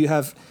top. But you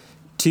have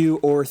 2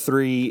 or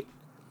 3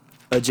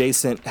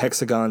 adjacent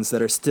hexagons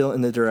that are still in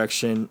the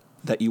direction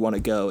that you want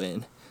to go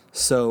in.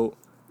 So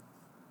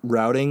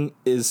routing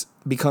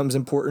becomes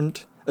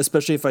important,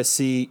 especially if I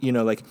see,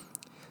 like,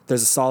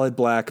 there's a solid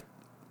black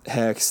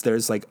hex,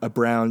 there's like a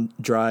brown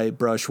dry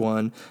brush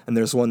one, and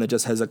there's one that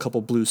just has a couple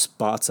blue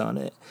spots on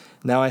it.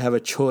 Now I have a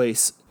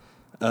choice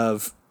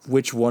of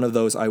which one of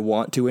those I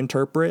want to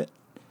interpret,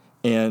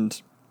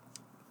 and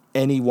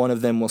any one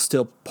of them will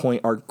still point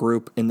our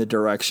group in the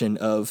direction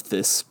of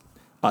this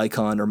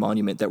icon or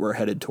monument that we're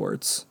headed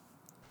towards.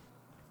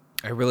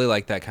 I really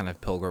like that kind of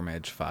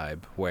pilgrimage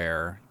vibe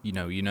where,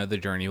 the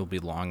journey will be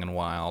long and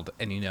wild,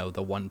 and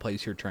the one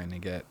place you're trying to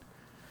get.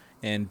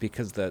 And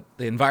because the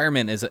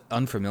environment is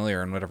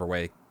unfamiliar in whatever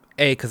way,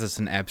 because it's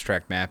an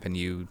abstract map and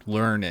you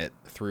learn it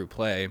through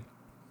play,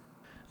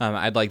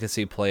 I'd like to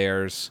see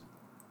players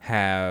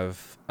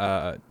have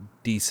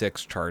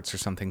D6 charts or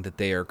something that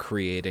they are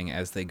creating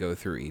as they go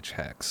through each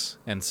hex.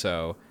 And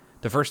so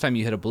the first time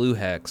you hit a blue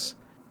hex,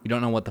 you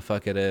don't know what the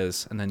fuck it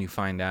is, and then you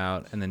find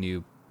out, and then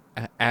you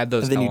add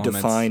those elements. And then you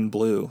define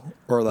blue,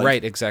 or like,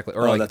 right, exactly,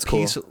 or like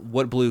piece cool.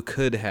 What blue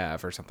could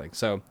have or something.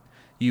 So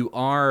you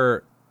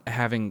are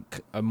having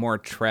a more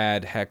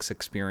trad hex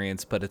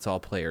experience, but it's all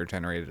player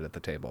generated at the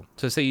table.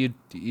 So say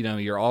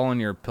you're all on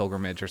your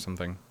pilgrimage or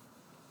something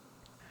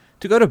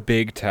to go to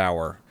Big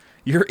Tower.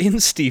 You're in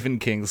Stephen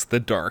King's The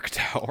Dark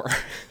Tower.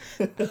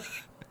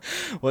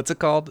 What's it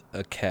called?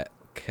 A ket?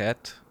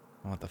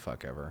 What the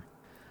fuck ever.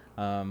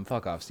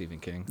 Fuck off, Stephen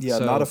King. Yeah,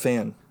 not a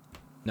fan.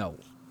 No.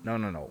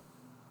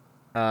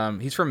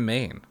 He's from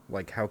Maine.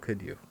 Like, how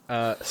could you?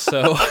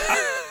 So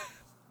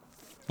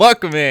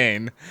fuck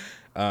Maine.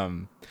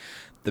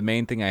 The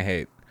main thing I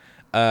hate.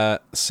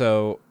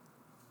 So,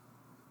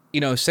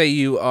 say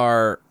you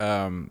are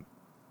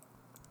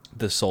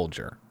the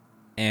soldier,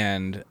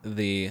 and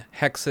the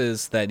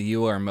hexes that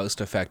you are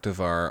most effective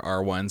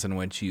are ones in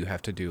which you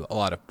have to do a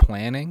lot of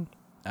planning,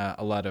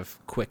 a lot of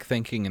quick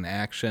thinking and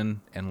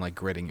action, and like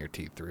gritting your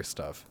teeth through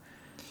stuff.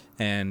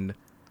 And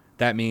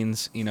that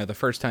means, the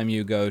first time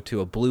you go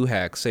to a blue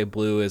hex, say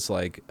blue is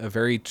like a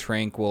very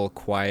tranquil,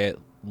 quiet,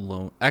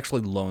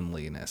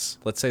 loneliness.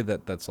 Let's say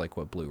that's like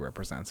what blue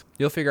represents.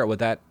 You'll figure out what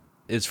that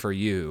is for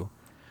you.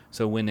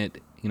 So when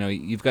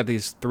you've got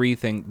these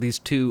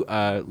two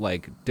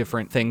like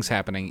different things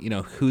happening,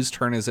 whose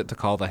turn is it to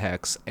call the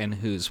hex, and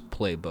whose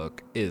playbook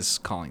is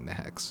calling the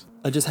hex?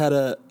 I just had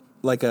a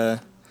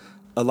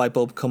light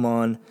bulb come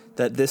on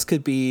that this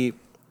could be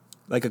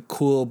like a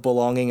cool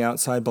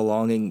outside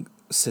belonging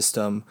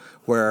system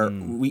where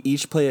we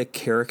each play a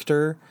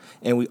character,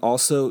 and we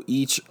also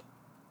each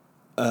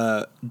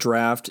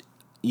draft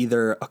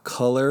either a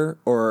color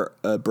or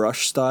a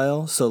brush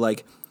style. So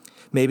like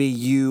maybe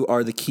you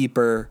are the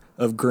keeper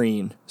of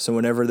green, so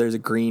whenever there's a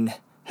green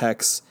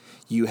hex,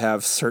 you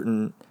have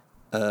certain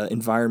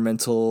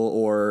environmental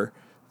or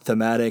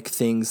thematic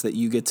things that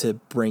you get to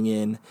bring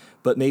in.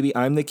 But maybe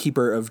I'm the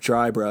keeper of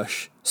dry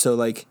brush, so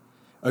like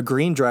a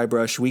green dry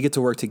brush, we get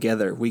to work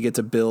together. We get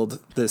to build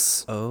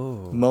this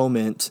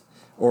moment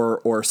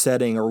or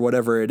setting or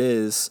whatever it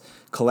is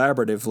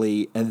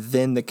collaboratively, and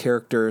then the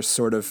characters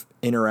sort of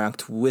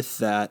interact with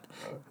that.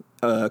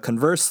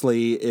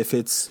 Conversely, if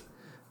it's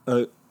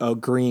a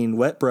green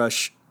wet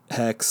brush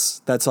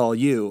hex, that's all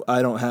you.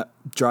 I don't have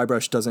dry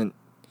brush, doesn't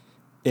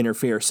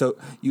interfere. So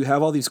you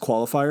have all these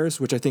qualifiers,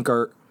 which I think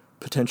are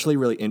potentially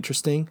really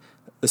interesting,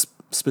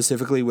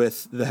 specifically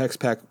with the hex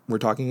pack we're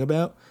talking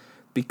about,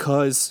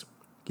 because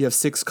you have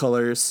 6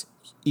 colors,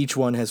 each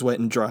one has wet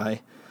and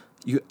dry.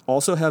 You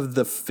also have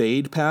the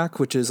fade pack,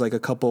 which is like a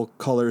couple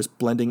colors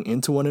blending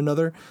into one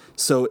another.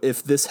 So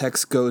if this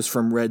hex goes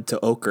from red to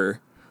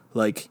ochre,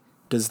 like,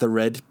 does the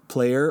red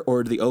player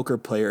or the ochre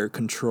player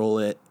control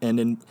it?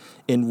 And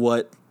in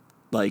what,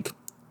 like,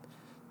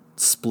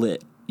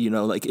 split?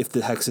 Like, if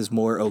the hex is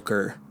more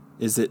ochre,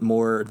 Is it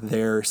more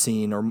their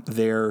scene or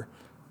their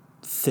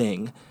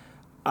thing?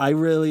 I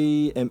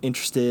really am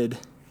interested.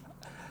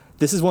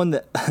 This is one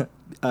that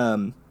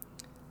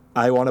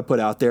I want to put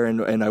out there,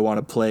 and I want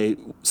to play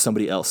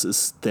somebody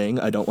else's thing.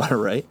 I don't want to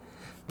write.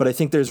 But I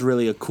think there's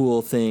really a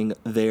cool thing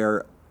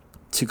there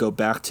to go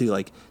back to,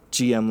 like,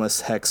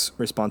 GM-less Hex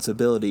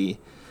responsibility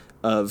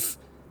of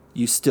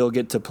you still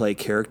get to play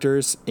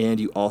characters and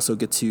you also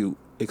get to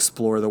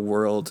explore the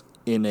world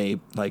in a,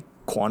 like,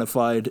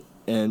 quantified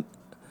and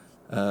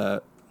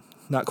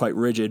not quite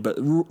rigid, but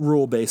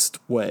rule-based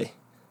way.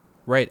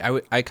 Right.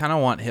 I kind of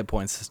want hit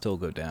points to still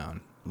go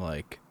down.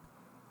 Like,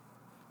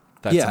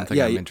 that's something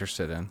I'm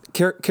interested in.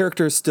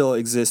 Characters still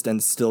exist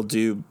and still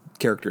do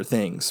character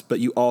things, but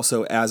you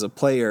also, as a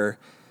player,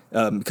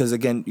 because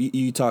again,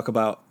 you talk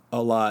about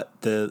a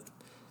lot the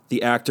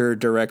actor,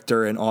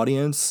 director, and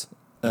audience.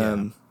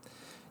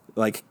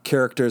 Like,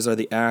 characters are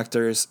the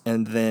actors,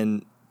 and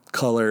then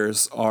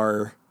colors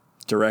are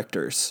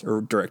directors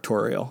or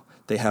directorial.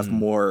 They have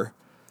more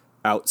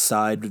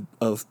outside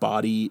of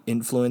body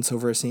influence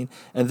over a scene.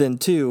 And then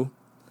two,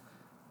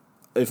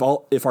 if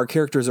our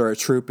characters are a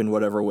troop in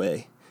whatever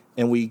way,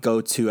 and we go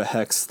to a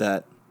hex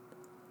that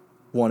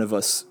one of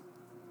us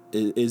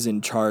is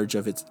in charge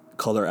of its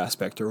color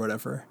aspect or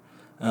whatever,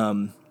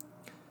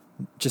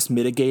 just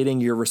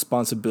mitigating your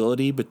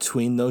responsibility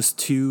between those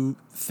two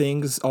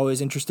things always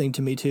interesting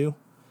to me too,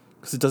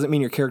 because it doesn't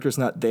mean your character's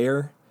not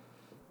there.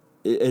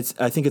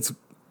 I think it's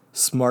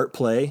smart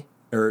play,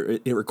 or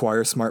it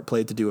requires smart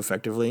play to do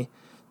effectively,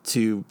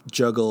 to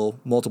juggle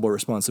multiple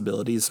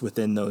responsibilities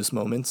within those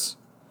moments.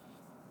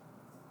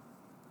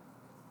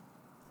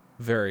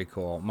 Very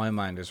cool. My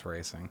mind is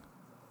racing.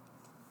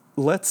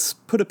 Let's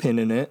put a pin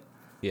in it.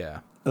 Yeah.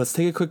 Let's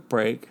take a quick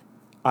break.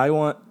 I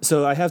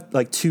have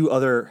like two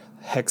other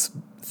Hex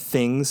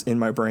things in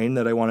my brain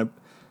that I want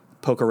to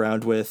poke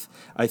around with.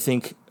 I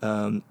think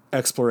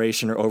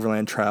exploration or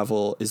overland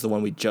travel is the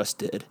one we just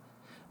did.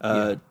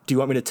 Do you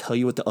want me to tell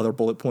you what the other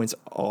bullet points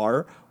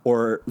are,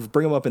 or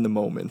bring them up in the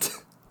moment?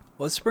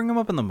 Let's bring them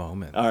up in the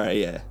moment. All right,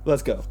 yeah.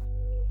 Let's go.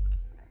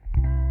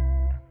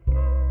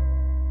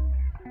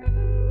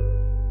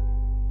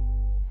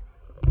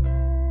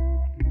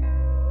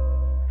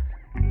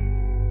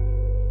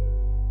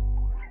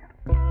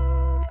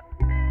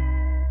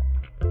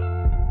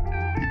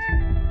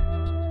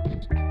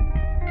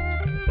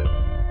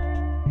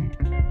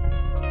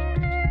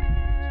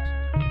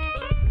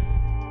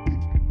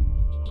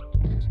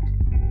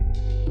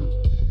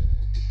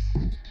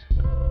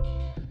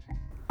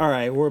 All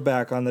right, we're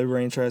back on the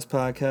Brain Trust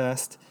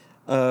podcast.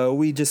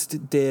 We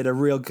just did a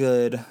real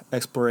good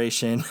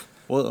exploration,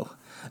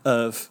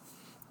 of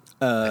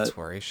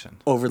exploration,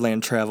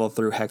 overland travel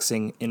through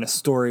hexing in a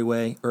story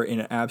way or in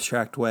an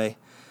abstract way,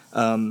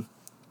 and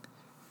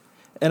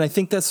I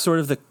think that's sort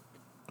of the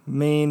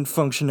main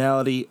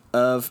functionality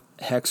of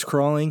hex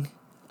crawling,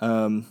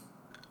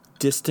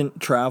 distant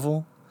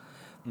travel,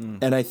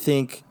 and I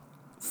think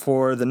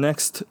for the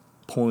next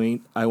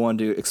point, I want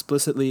to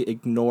explicitly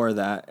ignore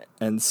that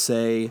and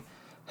say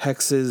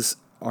hexes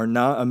are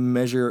not a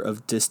measure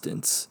of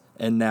distance.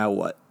 And now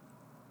what?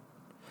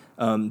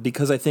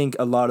 Because I think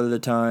a lot of the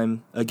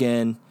time,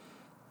 again,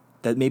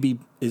 that maybe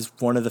is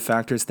one of the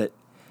factors that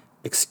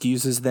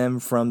excuses them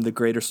from the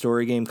greater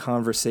story game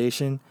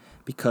conversation,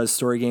 because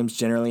story games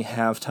generally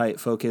have tight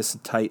focus,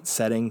 tight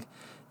setting,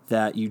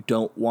 that you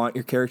don't want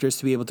your characters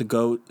to be able to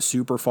go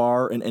super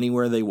far and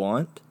anywhere they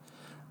want.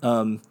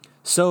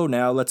 So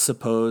now let's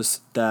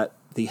suppose that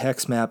the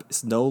hex map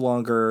is no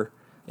longer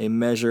a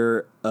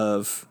measure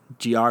of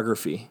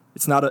geography.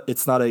 It's not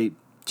a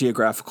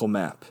geographical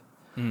map.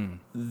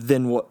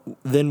 Then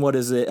what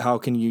is it? How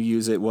can you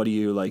use it? What do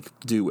you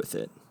do with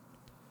it?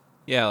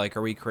 Yeah,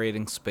 are we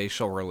creating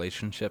spatial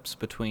relationships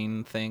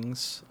between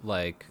things?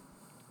 Like,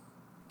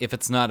 if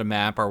it's not a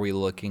map, are we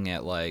looking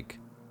at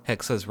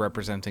hexes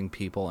representing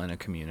people in a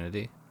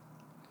community?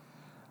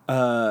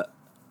 My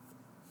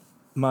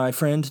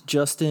friend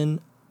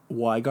Justin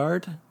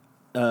Wygard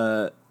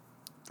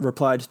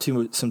replied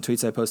to some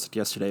tweets I posted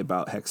yesterday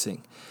about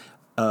hexing,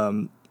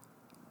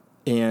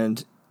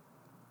 and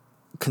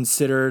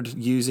considered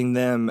using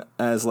them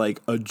as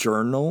a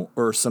journal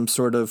or some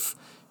sort of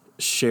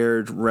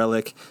shared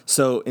relic.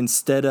 So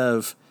instead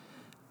of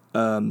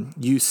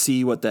you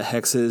see what the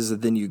hex is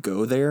and then you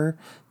go there,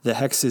 the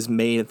hex is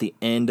made at the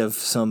end of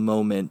some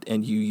moment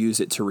and you use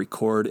it to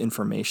record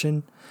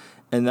information.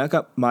 And that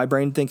got my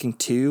brain thinking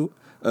too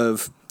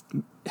of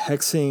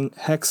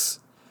hex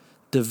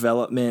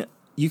development.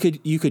 You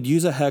could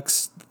use a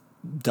hex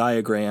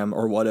diagram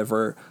or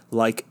whatever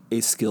like a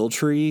skill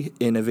tree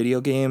in a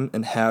video game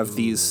and have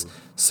these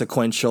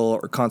sequential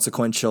or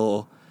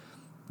consequential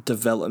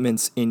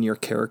developments in your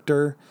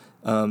character,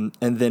 and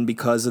then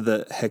because of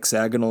the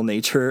hexagonal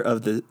nature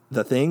of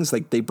the things,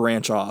 they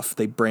branch off,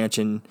 they branch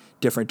in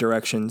different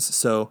directions.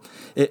 So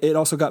it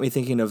also got me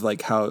thinking of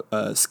how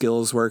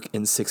skills work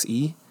in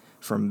 6E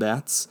from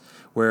BATS,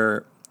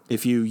 where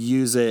if you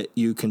use it,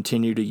 you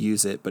continue to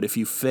use it, but if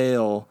you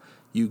fail,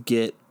 you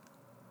get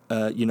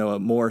a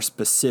more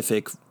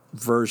specific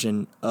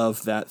version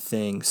of that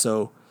thing.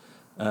 So,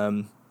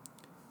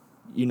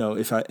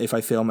 if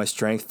I fail my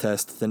strength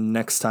test, the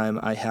next time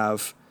I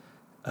have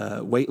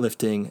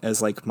weightlifting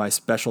as like my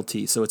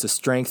specialty. So it's a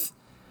strength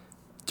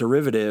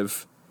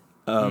derivative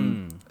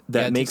that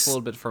it makes takes a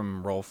little bit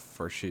from roll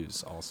for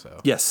shoes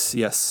also.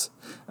 Yes.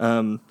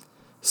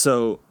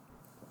 So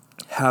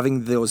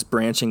having those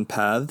branching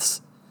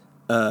paths,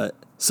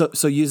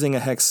 so using a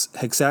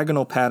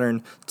hexagonal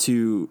pattern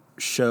to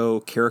show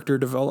character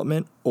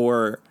development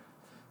or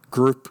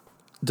group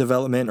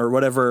development or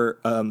whatever,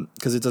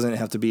 because it doesn't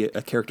have to be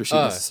a character sheet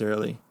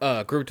necessarily.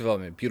 Group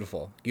development,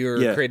 beautiful.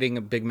 You're creating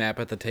a big map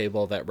at the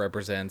table that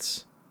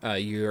represents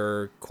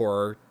your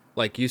core.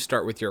 Like, you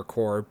start with your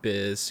core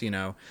biz,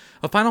 A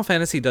Final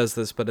Fantasy does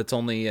this, but it's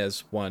only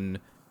as one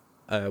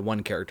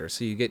character.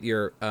 So you get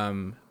your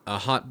a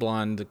hot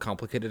blonde,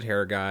 complicated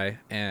hair guy,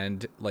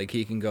 and like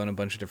he can go in a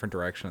bunch of different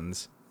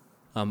directions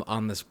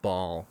on this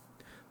ball.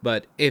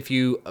 But if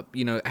you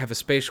have a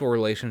spatial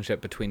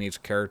relationship between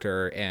each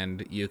character,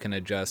 and you can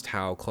adjust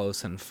how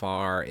close and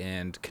far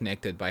and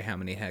connected by how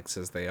many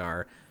hexes they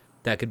are,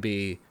 that could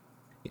be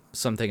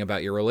something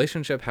about your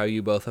relationship, how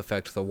you both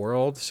affect the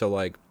world. So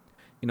like,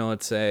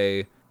 let's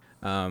say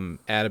Adam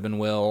and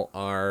Will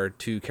are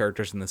two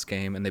characters in this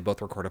game, and they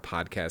both record a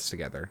podcast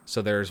together.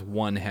 So there's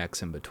one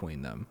hex in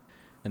between them.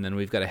 And then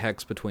we've got a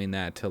hex between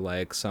that to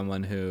like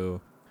someone who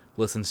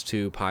listens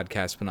to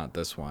podcasts but not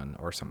this one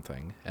or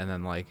something. And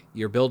then like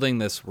you're building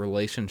this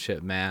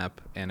relationship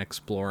map and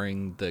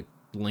exploring the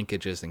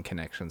linkages and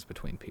connections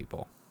between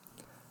people.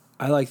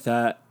 I like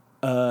that.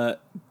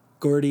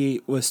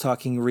 Gordy was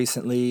talking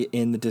recently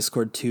in the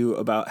Discord too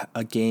about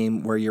a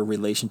game where your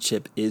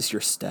relationship is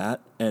your stat,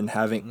 and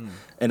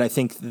and I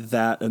think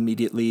that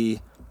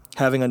immediately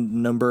having a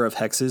number of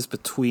hexes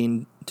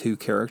between two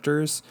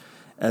characters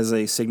as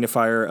a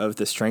signifier of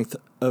the strength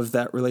of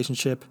that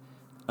relationship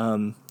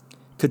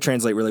could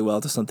translate really well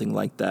to something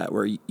like that,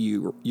 where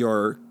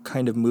you're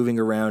kind of moving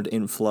around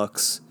in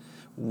flux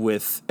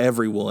with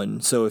everyone.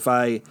 So if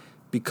I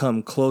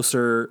become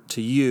closer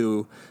to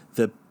you,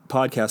 the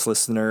podcast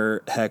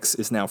listener hex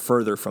is now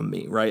further from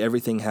me, right?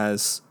 Everything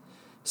has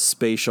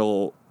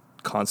spatial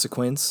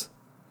consequence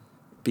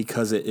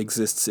because it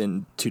exists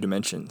in two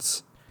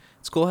dimensions.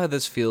 It's cool how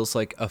this feels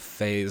like a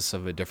phase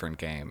of a different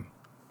game.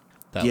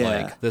 That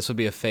like this would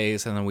be a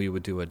phase, and then we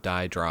would do a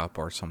die drop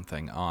or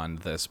something on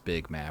this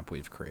big map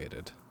we've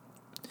created.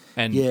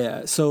 And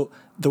yeah, so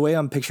the way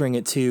I'm picturing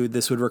it too,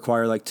 this would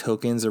require like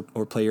tokens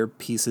or player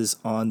pieces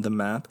on the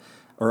map,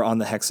 or on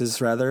the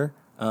hexes rather.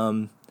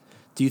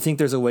 Do you think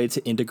there's a way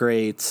to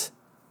integrate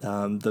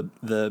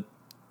the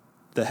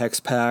hex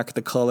pack,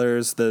 the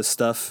colors, the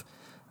stuff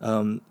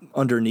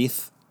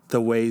underneath the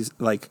ways,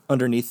 like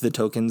underneath the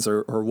tokens,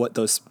 or what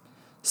those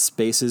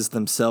spaces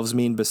themselves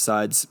mean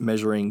besides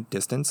measuring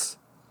distance?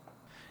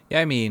 Yeah,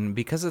 I mean,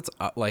 because it's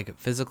like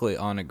physically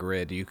on a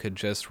grid, you could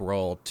just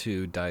roll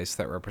two dice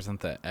that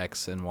represent the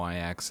X and Y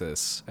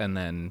axis, and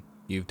then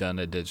you've done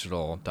a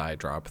digital die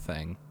drop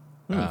thing.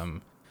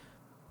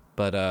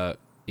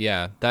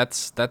 Yeah,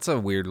 that's a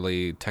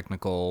weirdly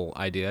technical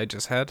idea I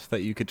just had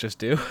that you could just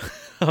do.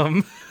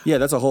 Yeah,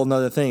 that's a whole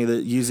nother thing,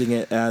 that using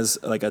it as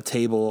like a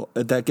table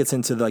that gets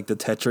into like the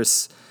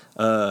Tetris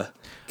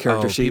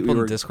character sheet.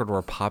 People in Discord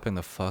were popping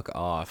the fuck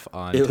off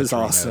on it. Was Tetrinos.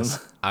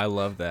 awesome. I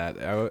love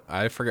that.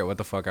 I forget what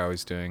the fuck I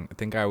was doing. I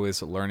think I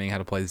was learning how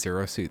to play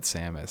Zero Suit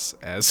Samus,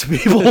 as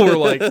people were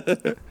like,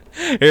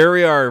 here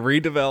we are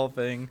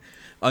redeveloping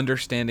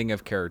understanding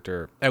of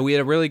character. And we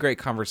had a really great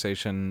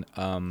conversation,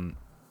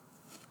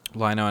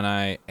 Lino and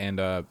I and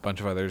a bunch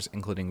of others,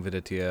 including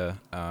Viditia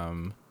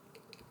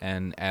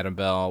and Adam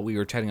Bell. We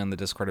were chatting on the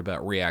Discord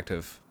about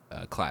reactive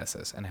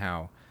classes, and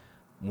how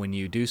when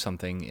you do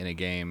something in a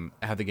game,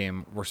 how the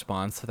game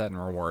responds to that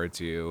and rewards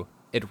you,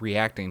 it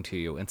reacting to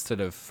you, instead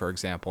of, for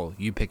example,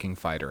 you picking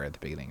fighter at the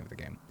beginning of the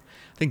game.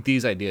 I think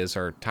these ideas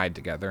are tied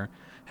together.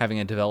 Having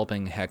a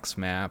developing hex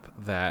map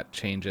that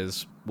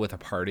changes with a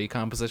party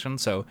composition.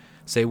 So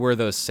say we're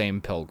those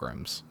same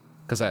pilgrims,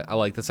 because I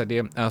like this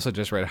idea. I also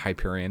just read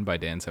Hyperion by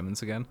Dan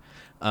Simmons again.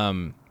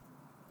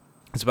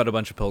 It's about a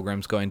bunch of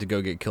pilgrims going to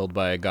go get killed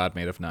by a god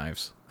made of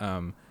knives.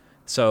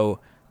 So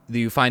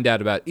you find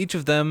out about each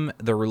of them,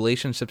 the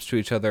relationships to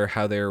each other,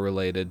 how they're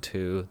related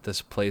to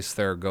this place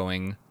they're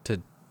going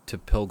to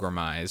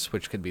pilgrimise,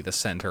 which could be the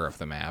center of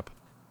the map,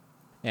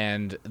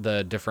 and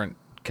the different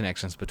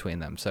connections between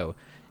them. So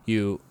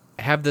you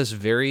have this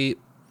very...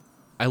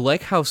 I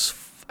like how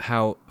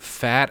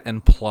fat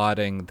and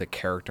plotting the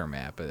character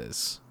map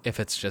is, if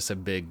it's just a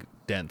big,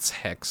 dense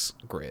hex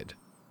grid.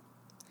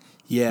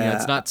 Yeah.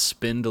 It's not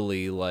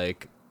spindly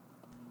like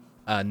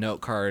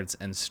note cards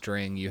and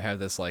string. You have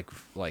this like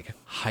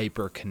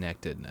hyper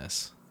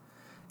connectedness.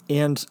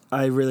 And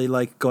I really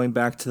like going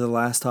back to the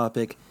last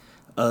topic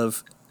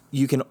of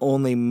you can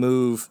only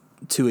move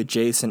to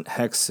adjacent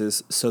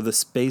hexes, so the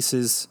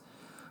spaces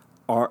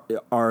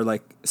are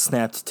like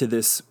snapped to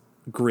this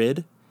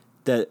grid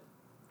that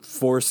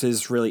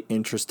forces really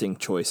interesting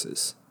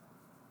choices.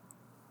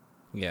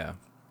 Yeah.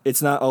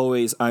 It's not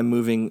always I'm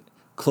moving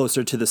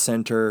closer to the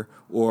center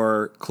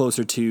or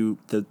closer to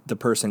the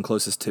person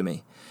closest to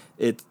me.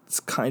 It's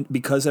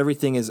because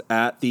everything is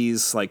at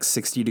these like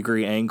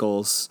 60-degree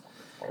angles,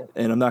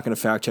 and I'm not going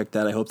to fact check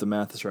that. I hope the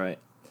math is right.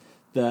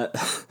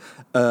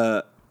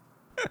 That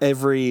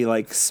every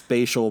like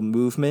spatial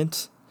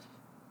movement,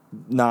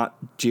 not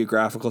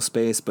geographical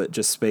space, but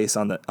just space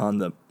on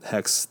the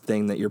hex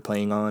thing that you're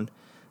playing on,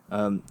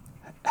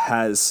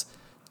 has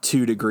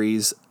 2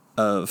 degrees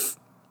of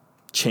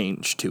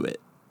change to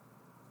it.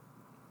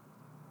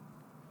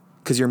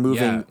 Because you're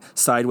moving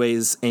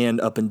sideways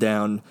and up and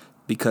down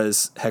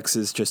because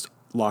hexes just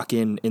lock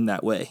in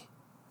that way.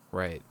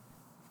 Right.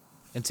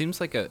 It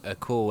seems like a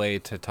cool way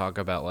to talk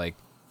about like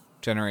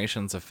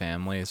generations of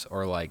families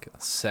or like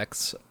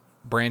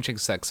branching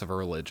sects of a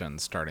religion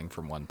starting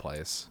from one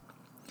place.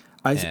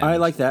 I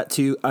like that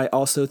too. I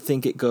also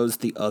think it goes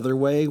the other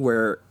way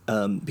where,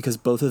 because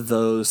both of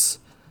those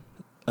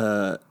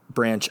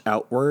branch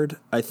outward,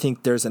 I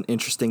think there's an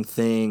interesting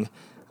thing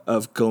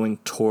of going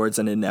towards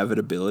an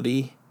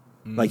inevitability.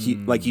 Like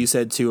you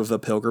said too, of the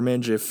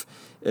pilgrimage, if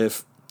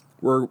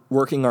we're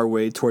working our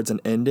way towards an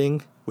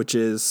ending, which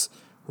is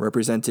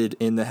represented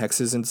in the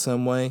hexes in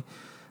some way,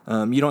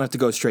 you don't have to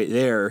go straight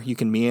there. You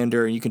can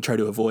meander and you can try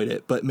to avoid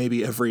it, but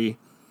maybe every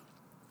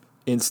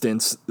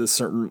instance, the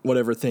certain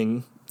whatever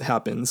thing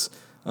happens,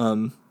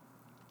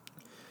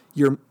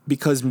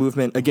 because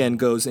movement again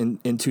goes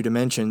in 2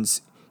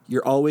 dimensions.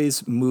 You're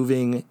always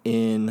moving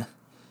in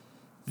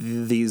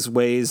these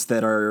ways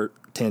that are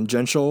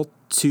tangential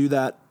to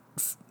that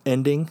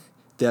ending,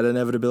 that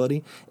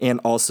inevitability, and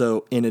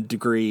also in a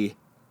degree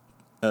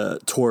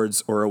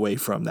towards or away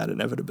from that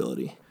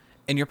inevitability.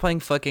 And you're playing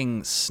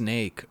fucking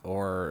Snake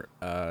or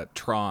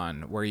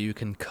Tron, where you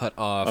can cut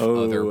off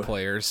other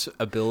players'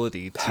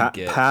 ability to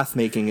get path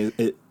making.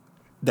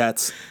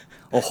 That's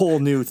a whole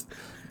new,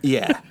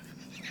 yeah.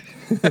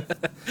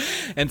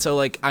 And so,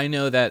 like, I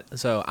know that.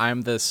 So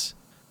I'm this.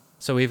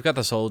 So we've got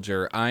the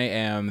soldier. I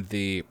am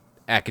the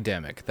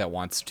academic that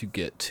wants to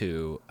get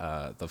to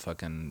the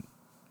fucking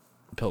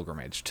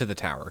pilgrimage to the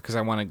tower because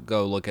I want to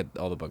go look at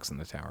all the books in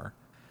the tower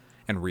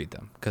and read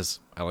them because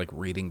I like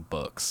reading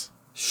books.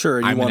 Sure,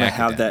 you want to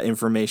have that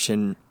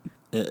information.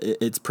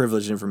 It's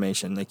privileged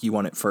information. Like you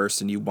want it first,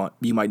 and you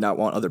might not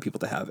want other people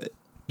to have it.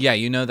 Yeah,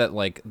 you know that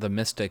like the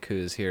mystic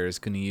who's here is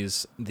going to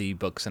use the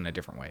books in a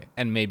different way,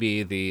 and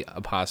maybe the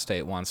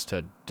apostate wants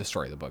to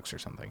destroy the books or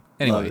something.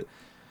 Anyway,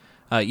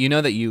 you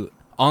know that you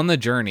on the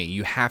journey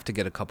you have to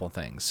get a couple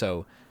things.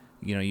 So,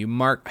 you know, you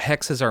mark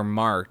hexes are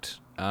marked.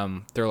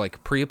 They're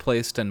like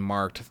pre-placed and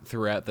marked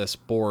throughout this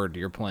board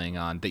you're playing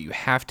on that you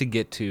have to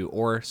get to,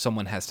 or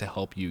someone has to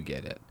help you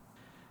get it.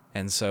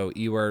 And so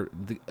you are,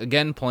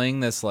 again, playing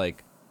this,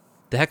 like,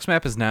 the hex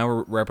map is now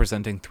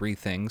representing 3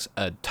 things.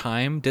 A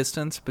time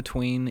distance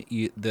between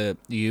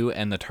you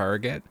and the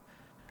target.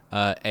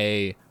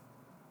 A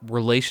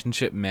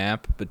relationship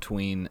map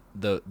between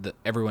the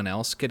everyone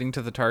else getting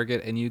to the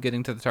target and you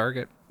getting to the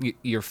target.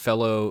 Your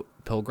fellow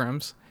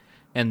pilgrims.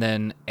 And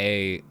then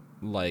a,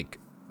 like,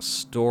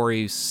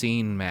 story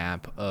scene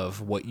map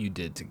of what you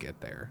did to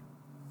get there.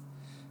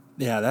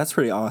 Yeah, that's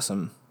pretty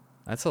awesome.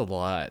 That's a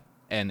lot.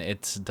 And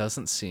it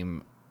doesn't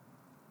seem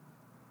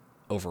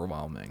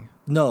overwhelming.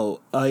 No,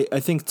 I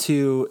think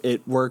too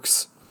it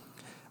works.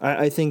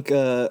 I think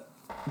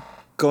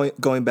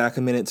going back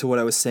a minute to what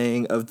I was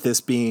saying of this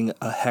being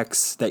a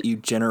hex that you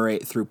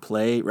generate through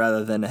play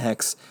rather than a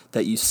hex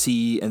that you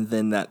see and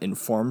then that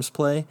informs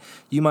play.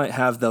 You might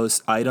have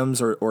those items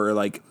or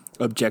like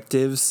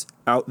objectives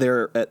out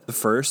there at the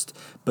first,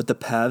 but the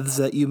paths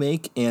that you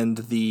make and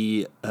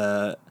the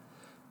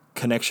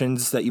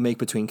connections that you make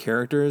between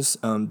characters,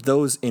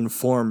 those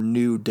inform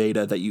new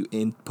data that you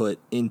input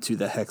into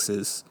the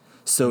hexes.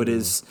 So it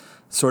is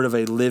sort of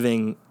a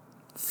living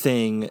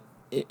thing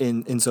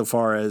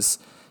insofar as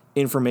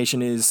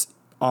information is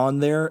on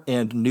there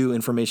and new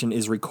information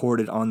is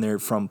recorded on there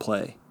from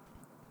play.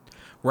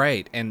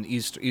 Right, and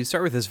you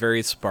start with this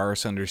very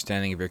sparse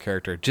understanding of your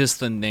character, just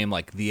the name,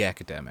 like, the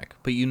academic.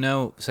 But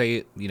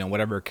say,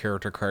 whatever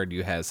character card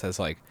you has says,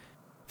 like,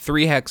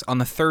 3 hex. On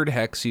the 3rd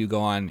hex you go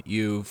on,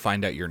 you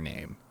find out your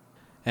name.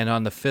 And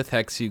on the 5th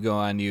hex you go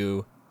on,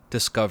 you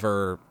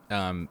discover,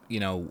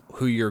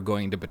 who you're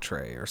going to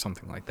betray or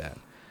something like that.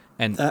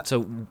 And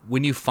so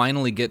when you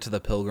finally get to the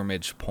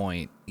pilgrimage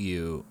point,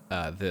 you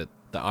the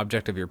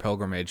object of your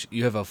pilgrimage,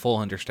 you have a full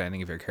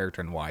understanding of your character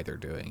and why they're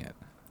doing it.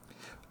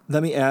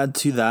 Let me add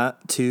to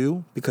that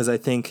too, because I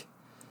think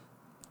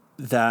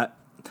that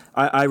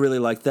I really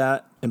like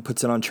that and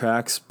puts it on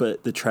tracks,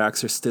 but the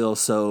tracks are still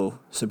so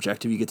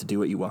subjective. You get to do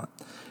what you want.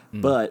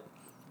 But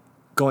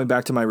going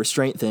back to my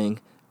restraint thing,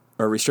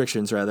 or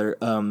restrictions rather,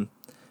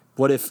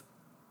 what if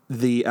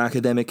the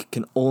academic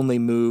can only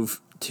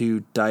move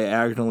to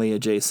diagonally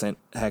adjacent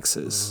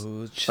hexes?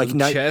 Ooh,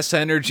 like chess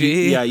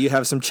energy. You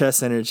have some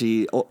chess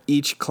energy.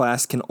 Each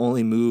class can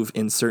only move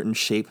in certain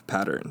shape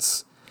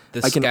patterns.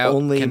 The scout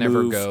can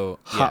never go.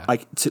 I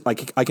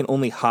can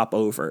only hop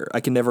over. I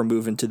can never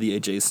move into the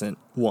adjacent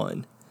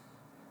one.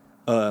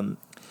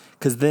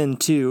 Because then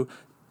too,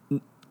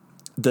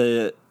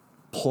 the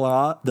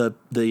plot,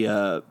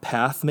 the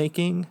path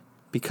making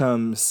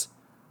becomes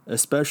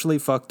especially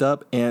fucked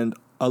up and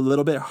a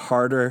little bit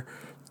harder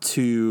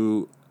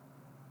to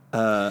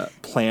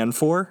plan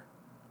for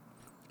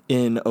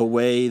in a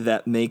way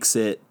that makes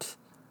it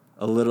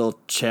a little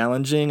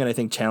challenging. And I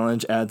think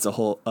challenge adds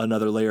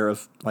another layer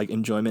of like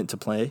enjoyment to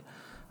play.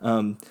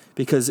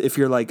 Because if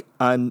you're like,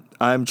 I'm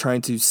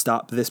trying to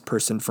stop this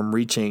person from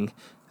reaching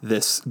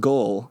this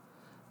goal,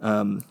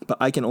 but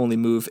I can only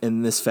move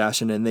in this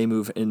fashion and they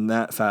move in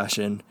that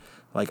fashion.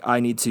 Like I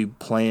need to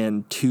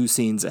plan 2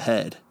 scenes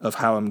ahead of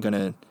how I'm going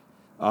to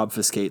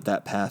obfuscate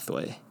that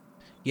pathway.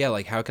 Yeah,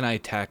 like how can I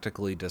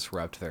tactically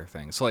disrupt their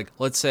thing? So like,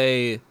 let's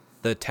say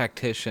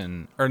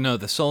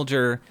the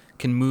soldier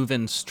can move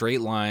in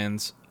straight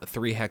lines,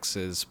 3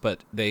 hexes,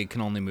 but they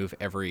can only move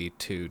every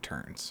 2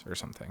 turns or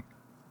something.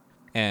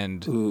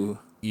 And Ooh.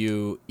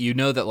 you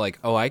know that like,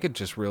 oh, I could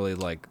just really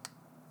like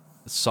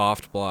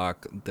soft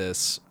block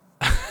this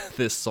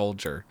this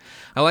soldier.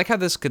 I like how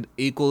this could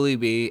equally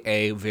be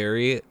a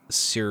very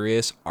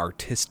serious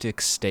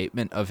artistic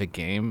statement of a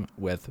game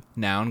with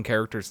noun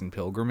characters and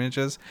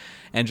pilgrimages,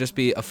 and just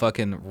be a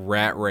fucking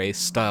Rat Race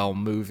style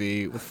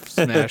movie with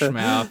Smash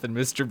Mouth and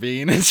Mr.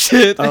 Bean and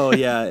shit. Oh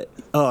yeah.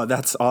 Oh,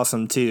 that's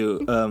awesome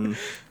too.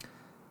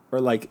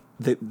 Or like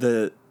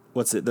the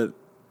what's it? The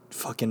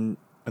fucking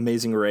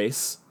Amazing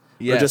Race.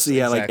 Yes, or just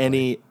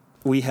exactly.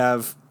 we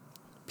have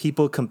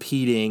people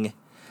competing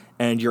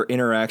and your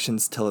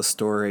interactions tell a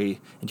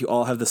story and you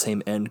all have the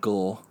same end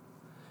goal.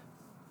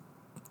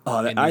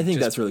 Oh, And I think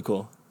that's really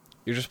cool.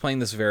 you're just playing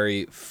this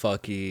very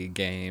fucky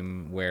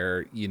game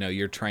where, you know,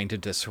 you're trying to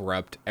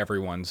disrupt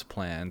everyone's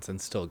plans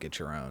and still get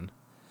your own.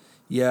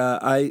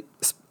 Yeah,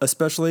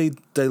 especially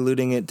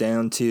diluting it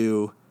down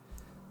to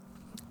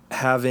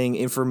having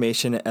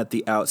information at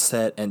the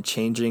outset and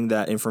changing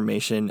that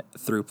information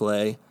through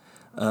play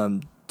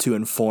to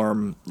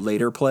inform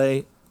later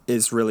play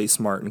is really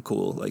smart and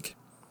cool. Like,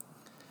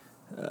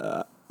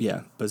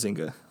 yeah,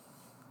 Bazinga.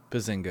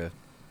 Bazinga.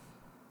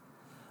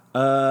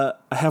 I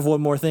have one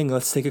more thing.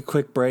 Let's take a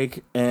quick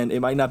break, and it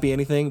might not be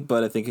anything,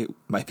 but I think it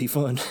might be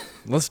fun.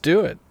 Let's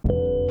do it.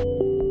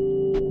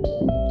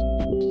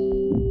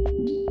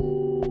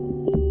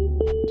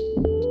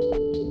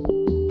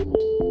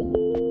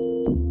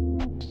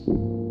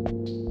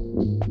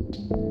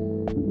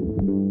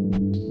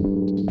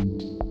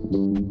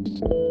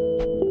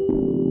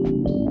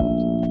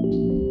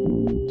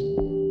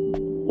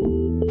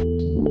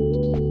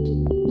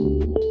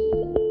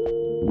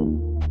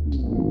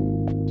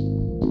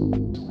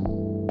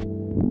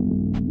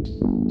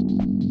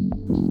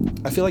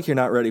 I feel like you're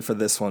not ready for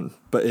this one,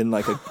 but in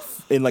like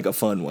a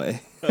fun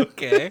way.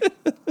 Okay.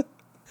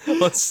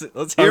 let's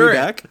Are hear we it.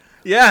 back?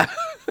 Yeah.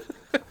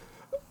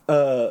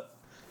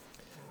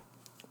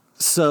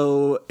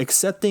 So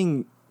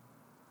accepting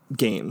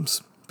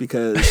games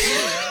because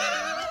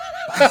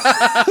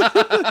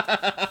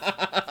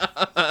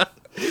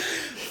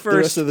First,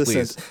 rest of the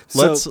please,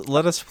 sentence.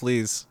 let us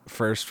please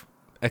first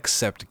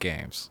accept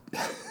games.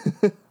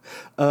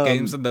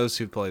 Games and those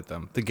who played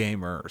them, the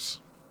gamers.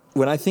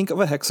 when I think of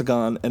a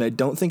hexagon, and I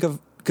don't think of,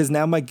 because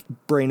now my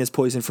brain is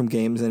poisoned from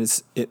games,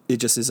 and it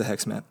just is a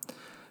hex map.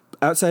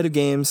 Outside of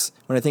games,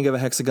 when I think of a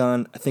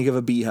hexagon, I think of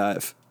a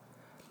beehive.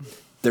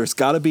 There's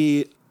got to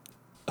be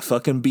a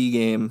fucking bee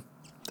game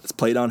that's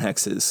played on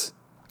hexes,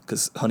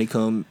 because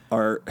honeycomb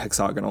are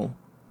hexagonal.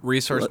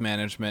 Resource What?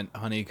 management,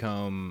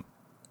 honeycomb,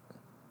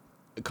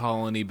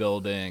 colony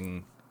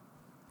building,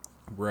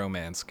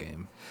 romance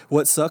game.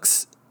 What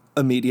sucks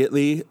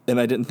immediately, and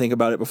I didn't think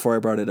about it before I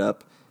brought it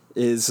up,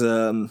 is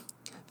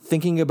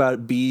thinking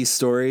about bee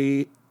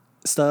story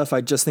stuff.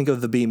 I just think of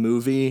the bee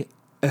movie,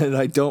 and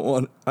I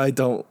don't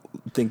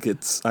think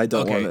it's. I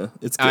don't Okay. want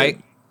to. It's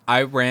good.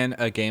 I ran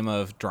a game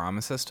of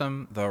Drama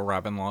System, the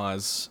Robin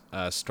Laws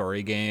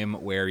story game,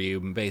 where you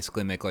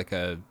basically make like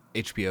a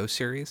HBO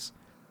series.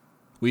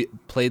 We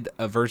played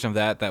a version of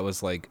that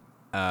was like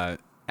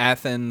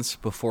Athens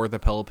before the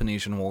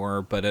Peloponnesian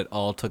War, but it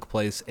all took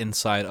place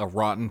inside a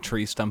rotten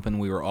tree stump, and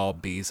we were all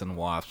bees and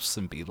wasps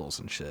and beetles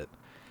and shit.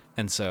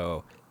 And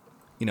so,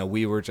 you know,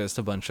 we were just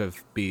a bunch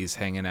of bees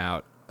hanging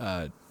out,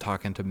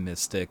 talking to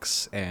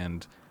mystics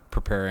and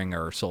preparing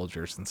our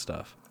soldiers and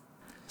stuff.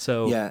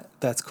 So Yeah,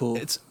 that's cool.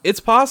 it's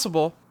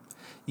possible.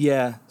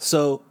 Yeah,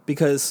 so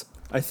because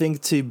I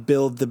think to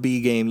build the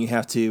bee game, you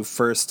have to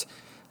first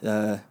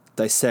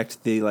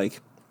dissect the like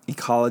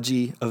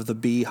ecology of the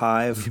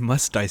beehive, We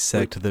must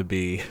dissect the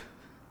bee.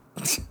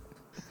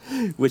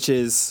 which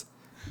is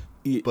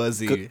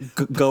Buzzy.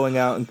 going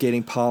out and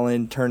getting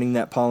pollen, turning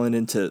that pollen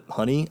into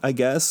honey, I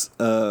guess.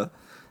 And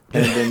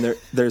then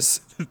there's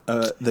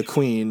the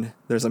queen.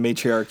 There's a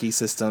matriarchy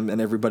system,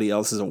 and everybody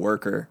else is a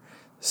worker.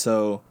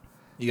 So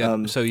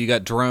You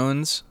got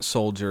drones,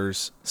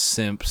 soldiers,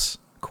 simps,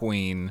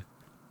 queen.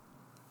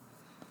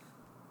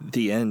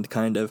 the end,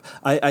 kind of.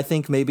 I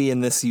think maybe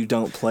in this you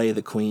don't play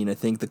the queen. I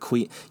think the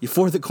queen. You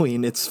for the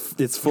queen. It's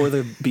for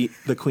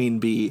the queen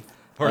bee.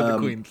 Or the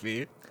queen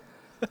bee.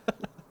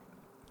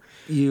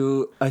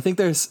 I think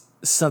there's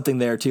something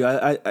there too.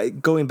 I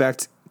going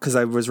back because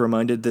I was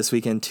reminded this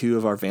weekend too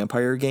of our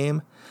vampire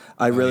game.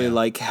 I really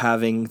like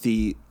having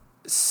the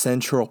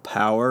central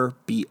power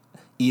be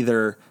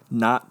either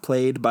not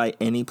played by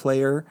any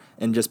player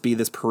and just be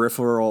this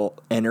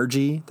peripheral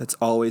energy that's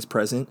always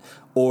present,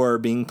 or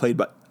being played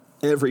by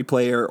every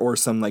player, or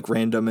some like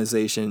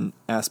randomization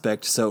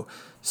aspect. So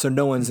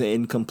no one's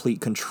in complete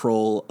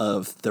control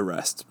of the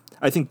rest.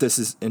 I think this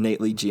is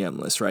innately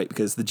GM-less, right?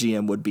 Because the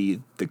GM would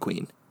be the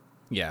queen.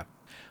 Yeah.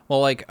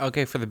 Well, like,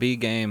 okay, for the B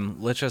game,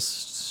 let's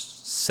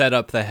just set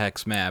up the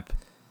hex map.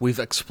 We've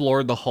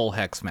explored the whole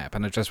hex map,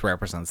 and it just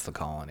represents the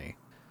colony.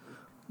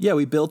 Yeah,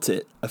 we built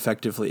it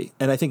effectively.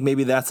 And I think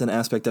maybe that's an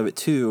aspect of it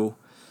too.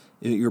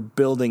 You're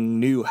building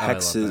new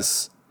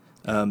hexes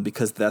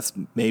because that's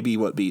maybe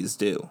what bees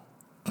do.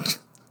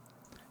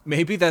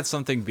 Maybe that's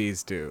something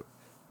bees do.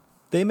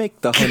 They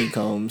make the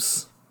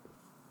honeycombs.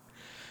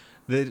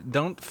 They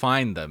don't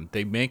find them.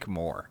 They make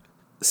more.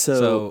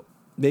 So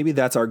maybe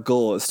that's our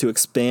goal, is to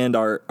expand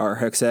our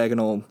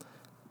hexagonal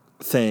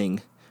thing.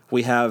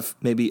 We have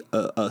maybe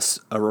a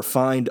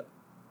refined,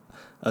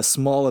 a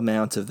small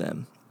amount of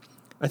them.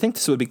 I think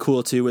this would be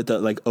cool too with the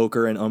like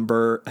ochre and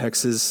umber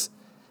hexes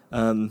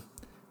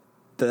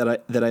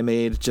that I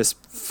made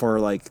just for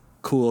like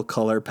cool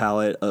color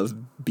palette of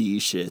bee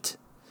shit.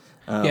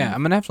 Yeah,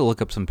 I'm gonna have to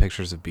look up some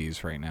pictures of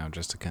bees right now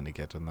just to kind of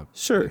get in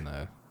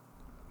the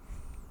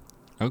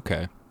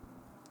Okay.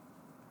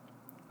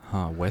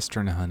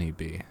 Western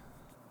honeybee.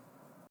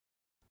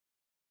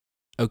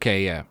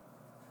 Okay, yeah.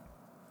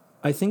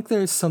 I think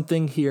there's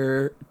something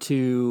here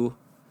to...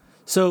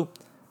 So,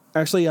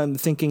 actually, I'm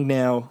thinking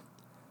now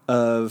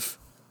of,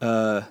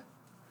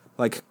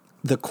 like,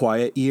 the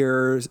quiet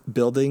years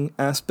building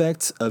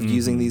aspects of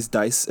using these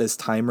dice as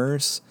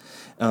timers.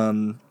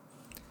 And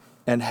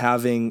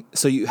having...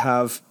 So you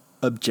have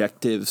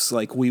objectives,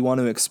 like, we want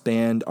to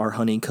expand our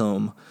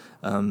honeycomb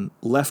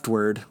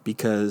leftward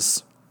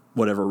because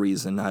whatever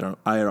reason, I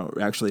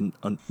don't actually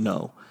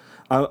know.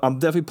 I'm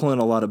definitely pulling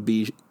a lot of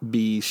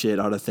bee shit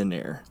out of thin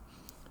air,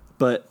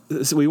 but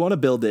so we want to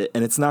build it,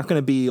 and it's not going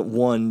to be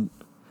one,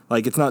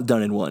 like it's not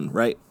done in one,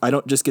 right? I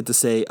don't just get to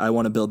say I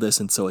want to build this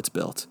and so it's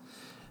built.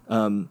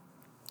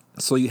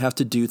 So you have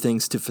to do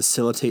things to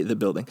facilitate the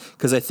building,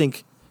 because I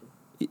think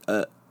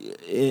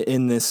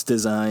in this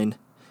design,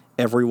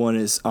 everyone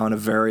is on a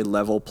very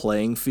level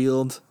playing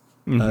field.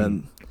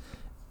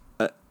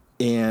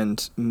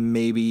 And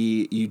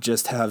maybe you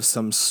just have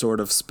some sort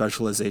of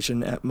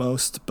specialization at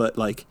most. But,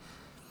 like,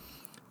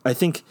 I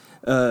think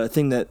a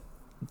thing that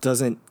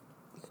doesn't...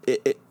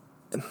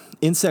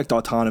 insect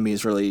autonomy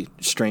is really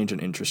strange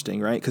and interesting,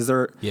 right? Because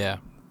they're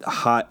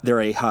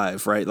a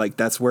hive, right? Like,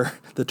 that's where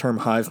the term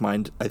hive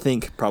mind, I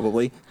think,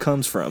 probably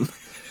comes from.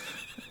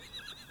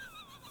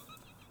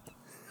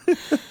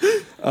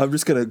 I'm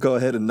just going to go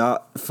ahead and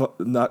not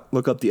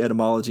look up the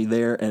etymology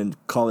there and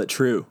call it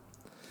true.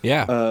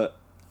 Yeah.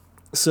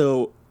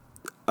 So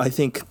I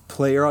think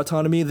player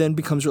autonomy then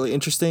becomes really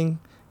interesting,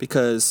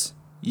 because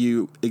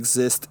you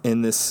exist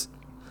in this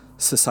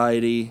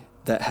society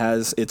that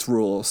has its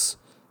rules,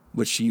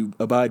 which you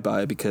abide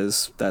by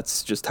because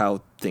that's just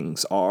how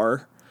things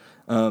are.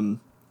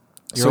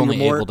 You're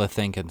only able to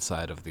think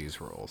inside of these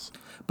rules.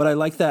 But I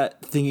like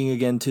that thinking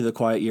again to the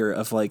quiet year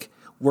of like,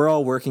 we're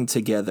all working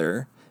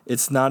together.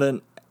 It's not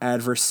an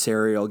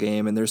adversarial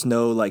game, and there's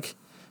no like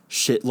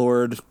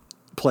shitlord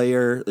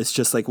player. It's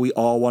just like we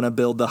all want to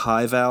build the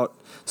hive out,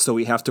 so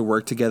we have to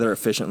work together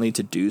efficiently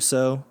to do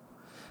so.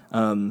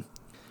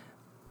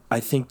 I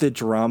think the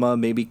drama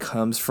maybe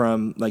comes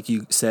from, like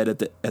you said at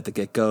the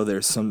get-go,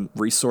 there's some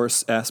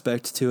resource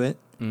aspect to it.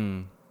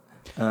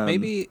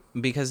 Maybe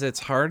because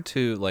it's hard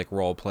to like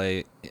role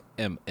play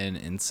an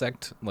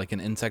insect, like an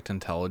insect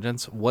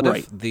intelligence. What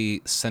if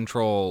the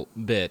central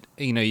bit,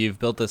 you've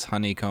built this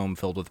honeycomb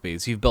filled with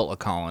bees, you've built a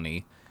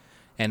colony,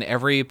 and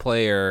every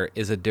player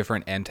is a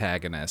different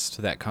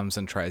antagonist that comes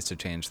and tries to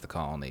change the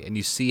colony. And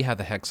you see how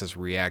the hexes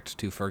react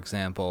to, for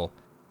example,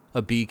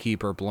 a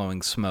beekeeper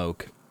blowing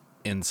smoke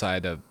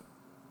inside a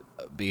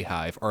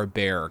beehive, or a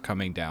bear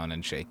coming down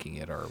and shaking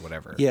it, or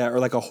whatever. Yeah, or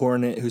like a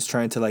hornet who's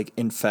trying to like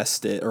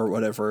infest it or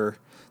whatever.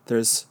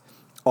 There's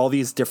all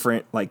these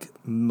different like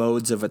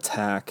modes of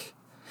attack.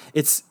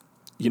 It's,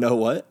 you know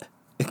what?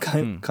 It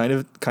kind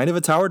of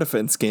a tower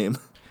defense game.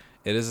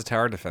 It is a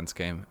tower defense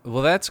game.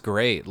 Well, that's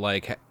great.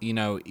 Like,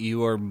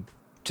 you are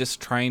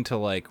just trying to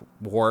like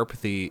warp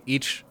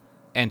each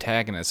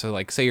antagonist. So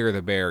like, say you're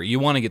the bear, you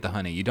want to get the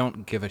honey. You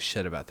don't give a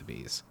shit about the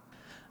bees.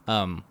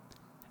 And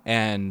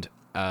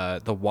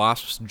the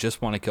wasps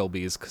just want to kill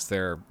bees because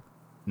they're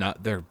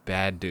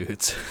bad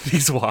dudes.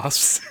 These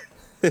wasps.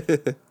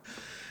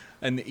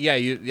 And yeah,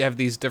 you have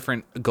these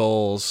different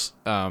goals.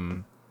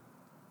 And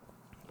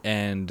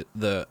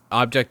the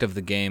object of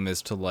the game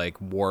is to like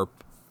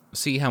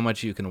see how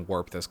much you can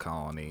warp this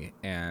colony,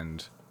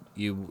 and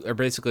you are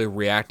basically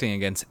reacting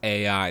against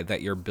AI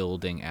that you're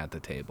building at the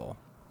table.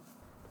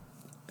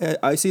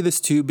 I see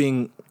this too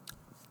being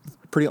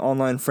pretty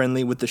online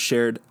friendly with the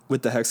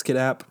HexKit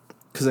app,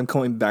 because I'm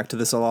coming back to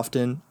this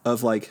often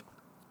of like,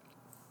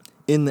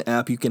 in the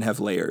app you can have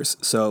layers.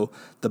 So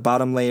the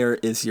bottom layer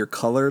is your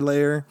color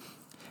layer,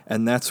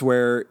 and that's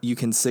where you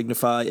can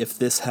signify if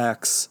this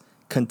hex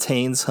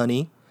contains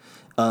honey,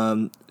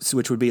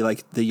 which would be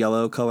like the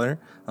yellow color.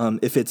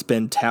 If it's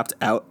been tapped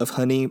out of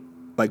honey,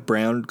 like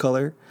brown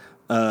color,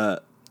 and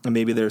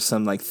maybe there's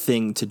some like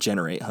thing to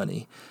generate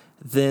honey.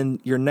 Then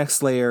your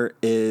next layer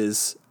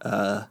is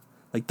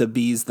like the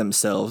bees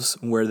themselves,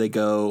 where they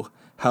go,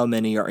 how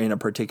many are in a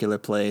particular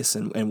place,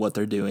 and what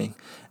they're doing.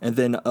 And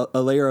then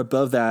a layer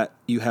above that,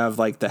 you have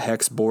like the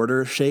hex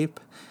border shape,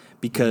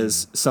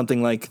 because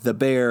something like the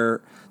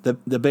bear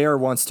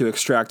wants to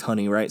extract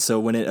honey, right? So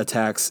when it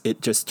attacks,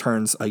 it just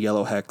turns a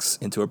yellow hex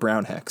into a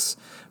brown hex.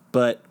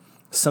 But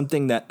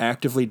something that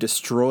actively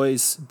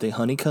destroys the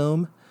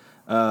honeycomb,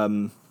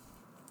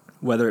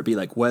 whether it be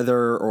like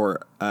weather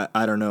or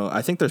I don't know.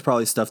 I think there's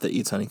probably stuff that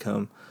eats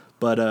honeycomb,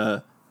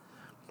 but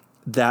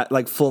that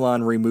like full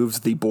on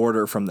removes the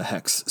border from the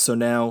hex. So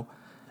now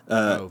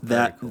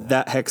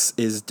that hex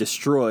is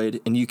destroyed,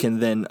 and you can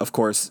then, of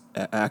course,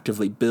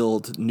 actively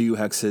build new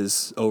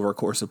hexes over a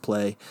course of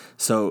play.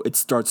 So it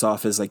starts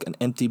off as like an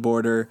empty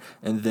border,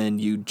 and then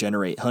you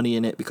generate honey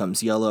in it,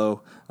 becomes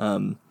yellow.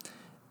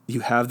 You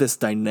have this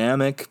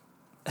dynamic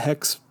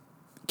hex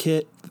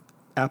kit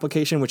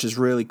application, which is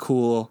really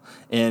cool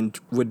and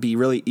would be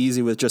really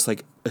easy with just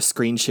like a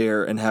screen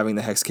share and having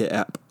the HexKit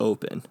app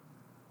open.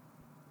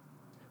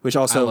 Which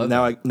also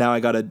I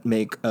got to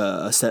make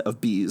a set of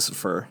bees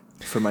for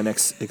my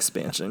next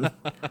expansion.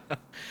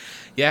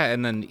 Yeah,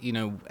 and then, you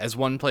know, as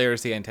one player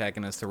is the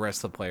antagonist, the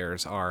rest of the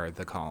players are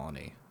the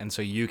colony. And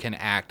so you can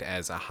act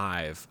as a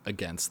hive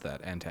against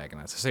that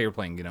antagonist. So say you're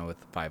playing, you know, with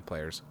 5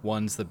 players.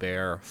 1's the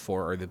bear,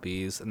 4 are the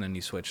bees, and then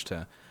you switch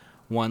to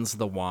 1's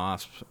the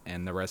wasp,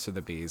 and the rest are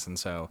the bees. And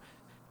so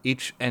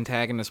each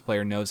antagonist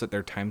player knows that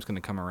their time's going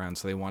to come around,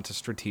 so they want to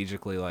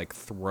strategically, like,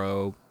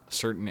 throw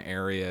certain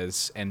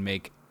areas and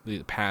make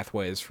the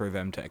pathways for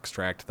them to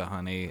extract the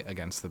honey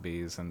against the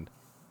bees. And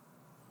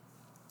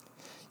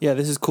yeah,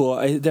 this is cool.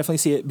 I definitely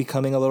see it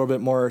becoming a little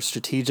bit more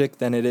strategic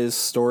than it is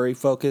story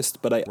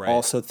focused, but I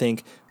also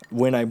think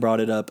when I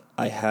brought it up,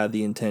 I had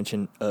the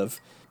intention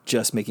of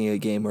just making a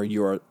game where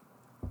you are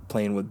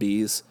playing with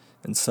bees.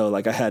 And so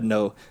like I had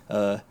no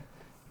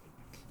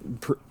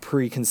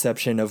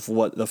preconception of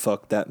what the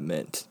fuck that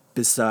meant.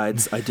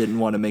 Besides, I didn't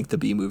want to make the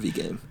bee movie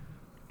game.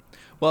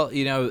 Well,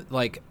 you know,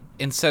 like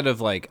instead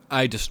of like,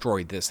 I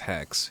destroyed this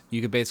hex,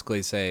 you could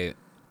basically say,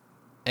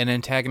 an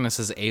antagonist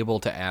is able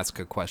to ask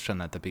a question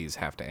that the bees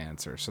have to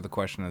answer. So the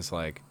question is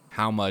like,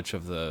 how much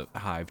of the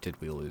hive did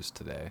we lose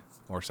today,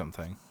 or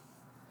something?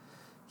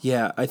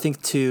 Yeah, I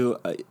think too.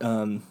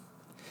 I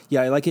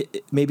like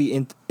it.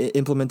 Maybe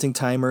implementing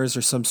timers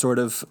or some sort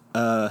of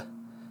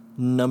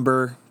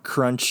number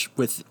crunch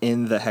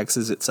within the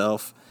hexes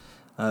itself.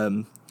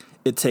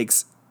 It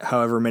takes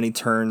however many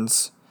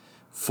turns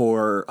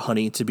for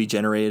honey to be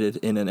generated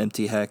in an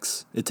empty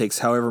hex. It takes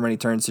however many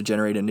turns to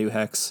generate a new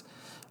hex.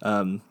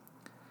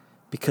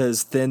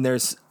 Because then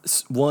there's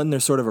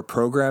sort of a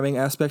programming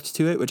aspect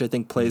to it, which I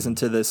think plays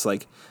into this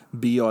like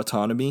bee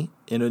autonomy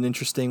in an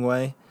interesting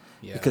way.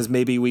 Yeah. Because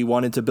maybe we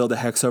wanted to build a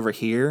hex over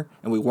here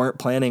and we weren't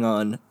planning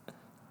on,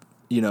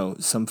 you know,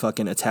 some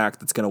fucking attack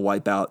that's going to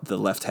wipe out the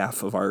left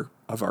half of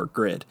our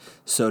grid.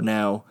 So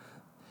now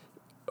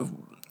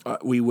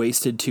we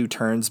wasted 2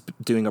 turns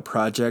doing a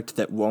project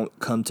that won't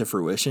come to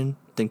fruition.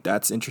 I think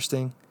that's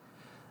interesting.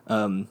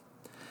 And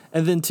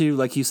then too,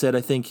 like you said,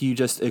 I think you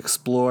just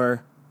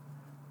explore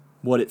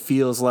what it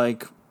feels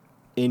like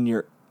in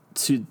your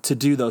to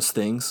do those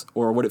things,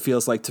 or what it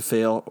feels like to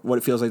fail, what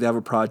it feels like to have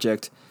a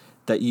project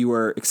that you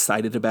are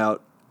excited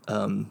about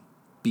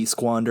be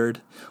squandered,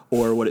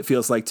 or what it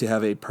feels like to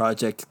have a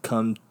project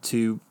come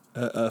to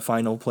a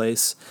final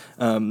place.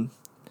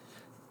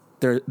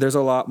 There's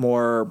a lot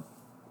more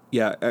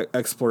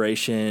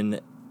exploration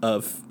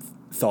of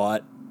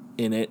thought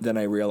in it than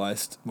I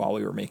realized while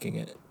we were making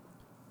it.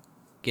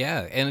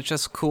 Yeah, and it's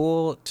just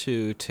cool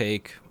to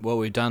take what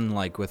we've done,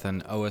 like with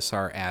an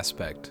OSR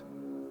aspect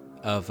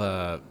of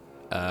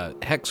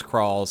hex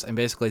crawls, and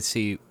basically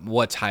see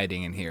what's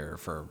hiding in here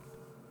for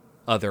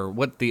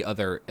what the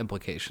other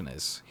implication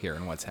is here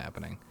and what's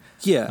happening.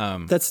 Yeah,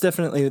 that's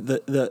definitely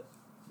the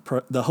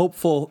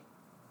hopeful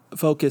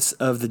focus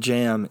of the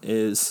jam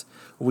is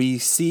we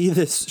see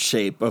this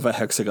shape of a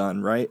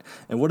hexagon, right?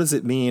 And what does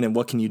it mean, and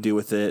what can you do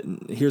with it?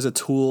 And here's a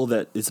tool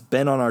that has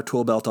been on our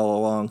tool belt all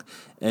along.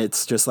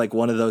 It's just like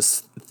one of those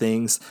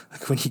things,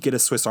 like when you get a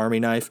Swiss Army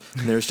knife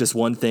and there's just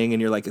one thing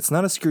and you're like, it's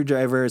not a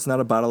screwdriver, it's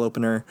not a bottle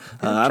opener.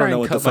 I don't know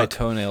what the fuck. Cut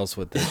my toenails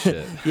with this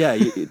shit. Yeah,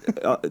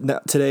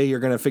 today you're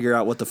going to figure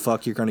out what the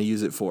fuck you're going to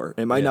use it for.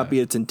 It might not be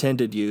its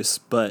intended use,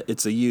 but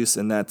it's a use,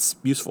 and that's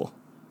useful.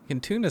 You can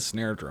tune a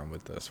snare drum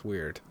with this.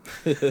 Weird.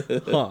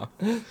 Huh.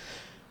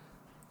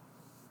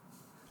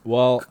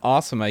 Well,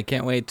 awesome. I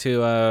can't wait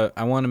to,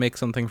 I want to make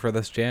something for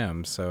this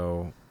jam,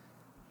 so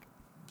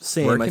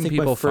same. Where can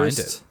people find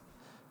it?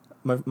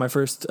 My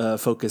first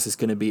focus is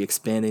going to be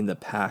expanding the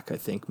pack. I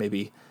think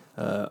maybe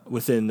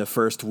within the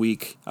first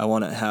week, I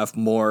want to have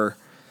more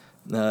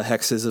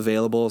hexes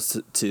available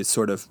to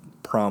sort of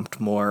prompt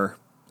more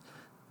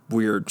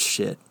weird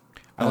shit.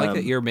 I like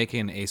that you're making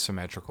an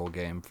asymmetrical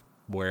game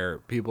where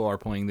people are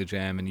playing the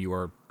jam and you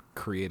are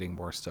creating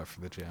more stuff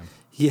for the jam.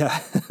 Yeah.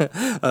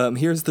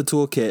 Here's the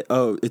toolkit.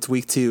 Oh, it's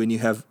week 2 and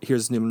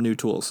here's new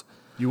tools.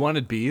 You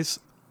wanted bees?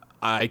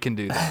 I can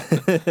do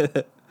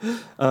that.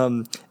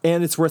 And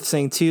it's worth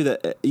saying too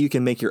that you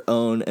can make your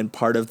own, and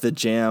part of the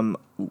jam,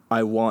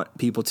 I want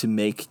people to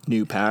make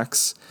new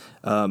packs,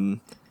 and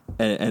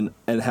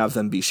have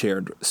them be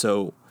shared.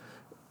 So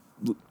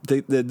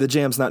the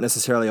jam's not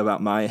necessarily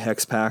about my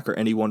hex pack or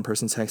any one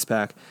person's hex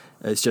pack.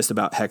 It's just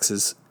about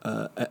hexes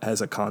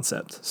as a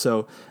concept.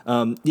 So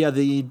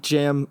the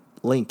jam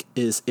link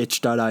is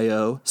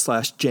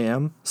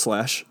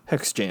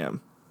itch.io/jam/hexjam.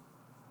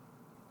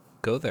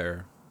 Go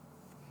there.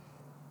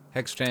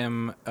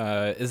 HexJam,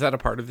 is that a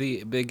part of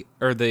the big,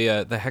 or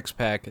the hex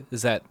pack?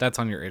 That's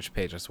on your itch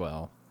page as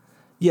well?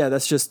 Yeah,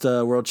 that's just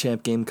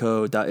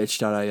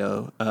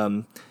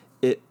worldchampgameco.itch.io.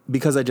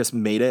 Because I just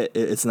made it,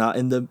 it's not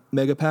in the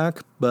mega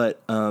pack,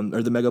 but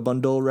or the mega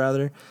bundle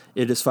rather.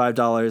 It is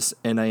 $5,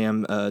 and I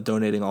am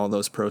donating all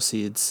those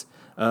proceeds.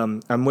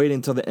 I'm waiting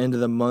until the end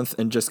of the month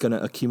and just gonna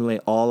accumulate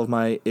all of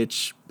my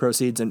itch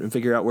proceeds and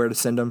figure out where to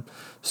send them.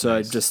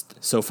 So nice.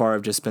 So far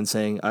I've just been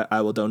saying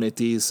I will donate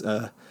these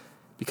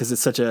because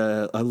it's such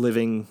a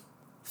living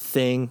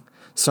thing.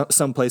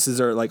 Some places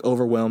are like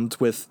overwhelmed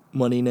with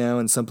money now,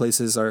 and some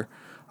places are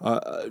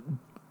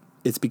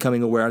it's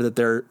becoming aware that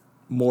they're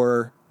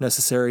more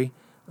necessary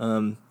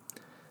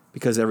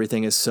because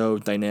everything is so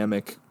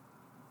dynamic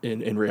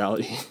in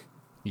reality.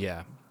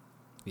 Yeah.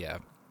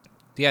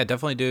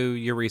 Definitely do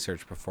your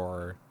research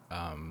before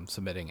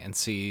submitting and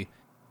see,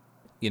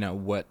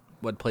 what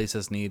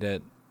places need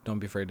it. Don't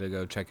be afraid to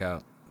go check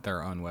out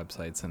their own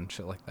websites and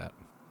shit like that.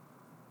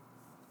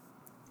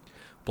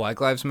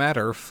 Black Lives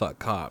Matter, fuck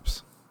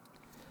cops.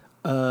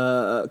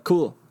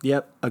 Cool.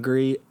 Yep,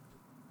 agree.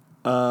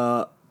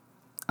 I'm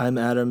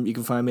Adam. You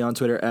can find me on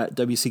Twitter at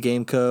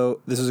WCGameCo.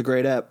 This was a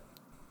great app.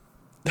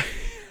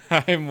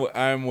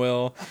 I'm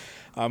Will.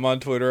 I'm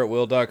on Twitter at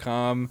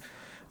will.com.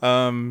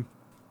 Some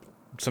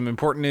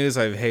important news.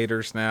 I have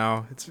haters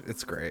now.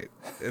 It's great.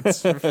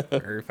 It's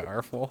very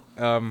powerful.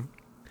 What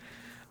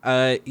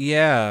I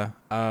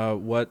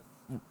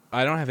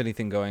don't have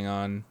anything going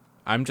on.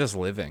 I'm just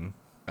living.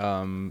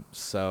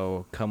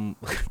 So come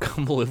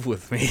live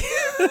with me.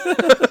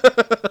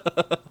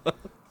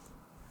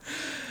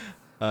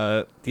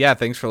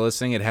 Thanks for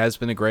listening. It has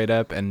been a great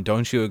ep, and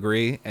don't you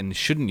agree? And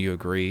shouldn't you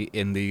agree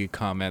in the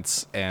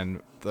comments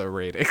and the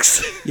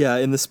ratings? Yeah,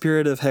 in the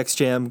spirit of Hex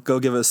Jam, go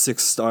give us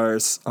 6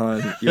 stars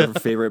on your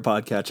favorite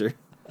podcatcher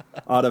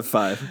out of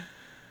 5.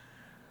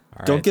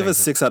 Don't give us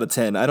 6 out of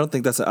 10. I don't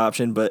think that's an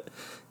option, but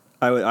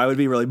I would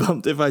be really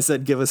bummed if I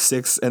said give us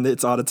 6 and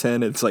it's out of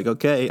 10. It's like,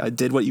 okay, I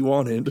did what you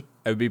wanted.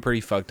 It would be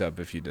pretty fucked up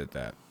if you did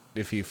that.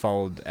 If you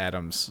followed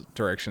Adam's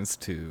directions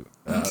to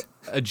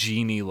a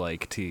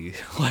genie-like tea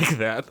like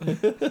that.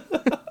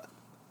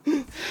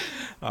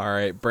 All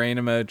right, brain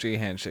emoji,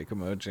 handshake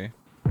emoji.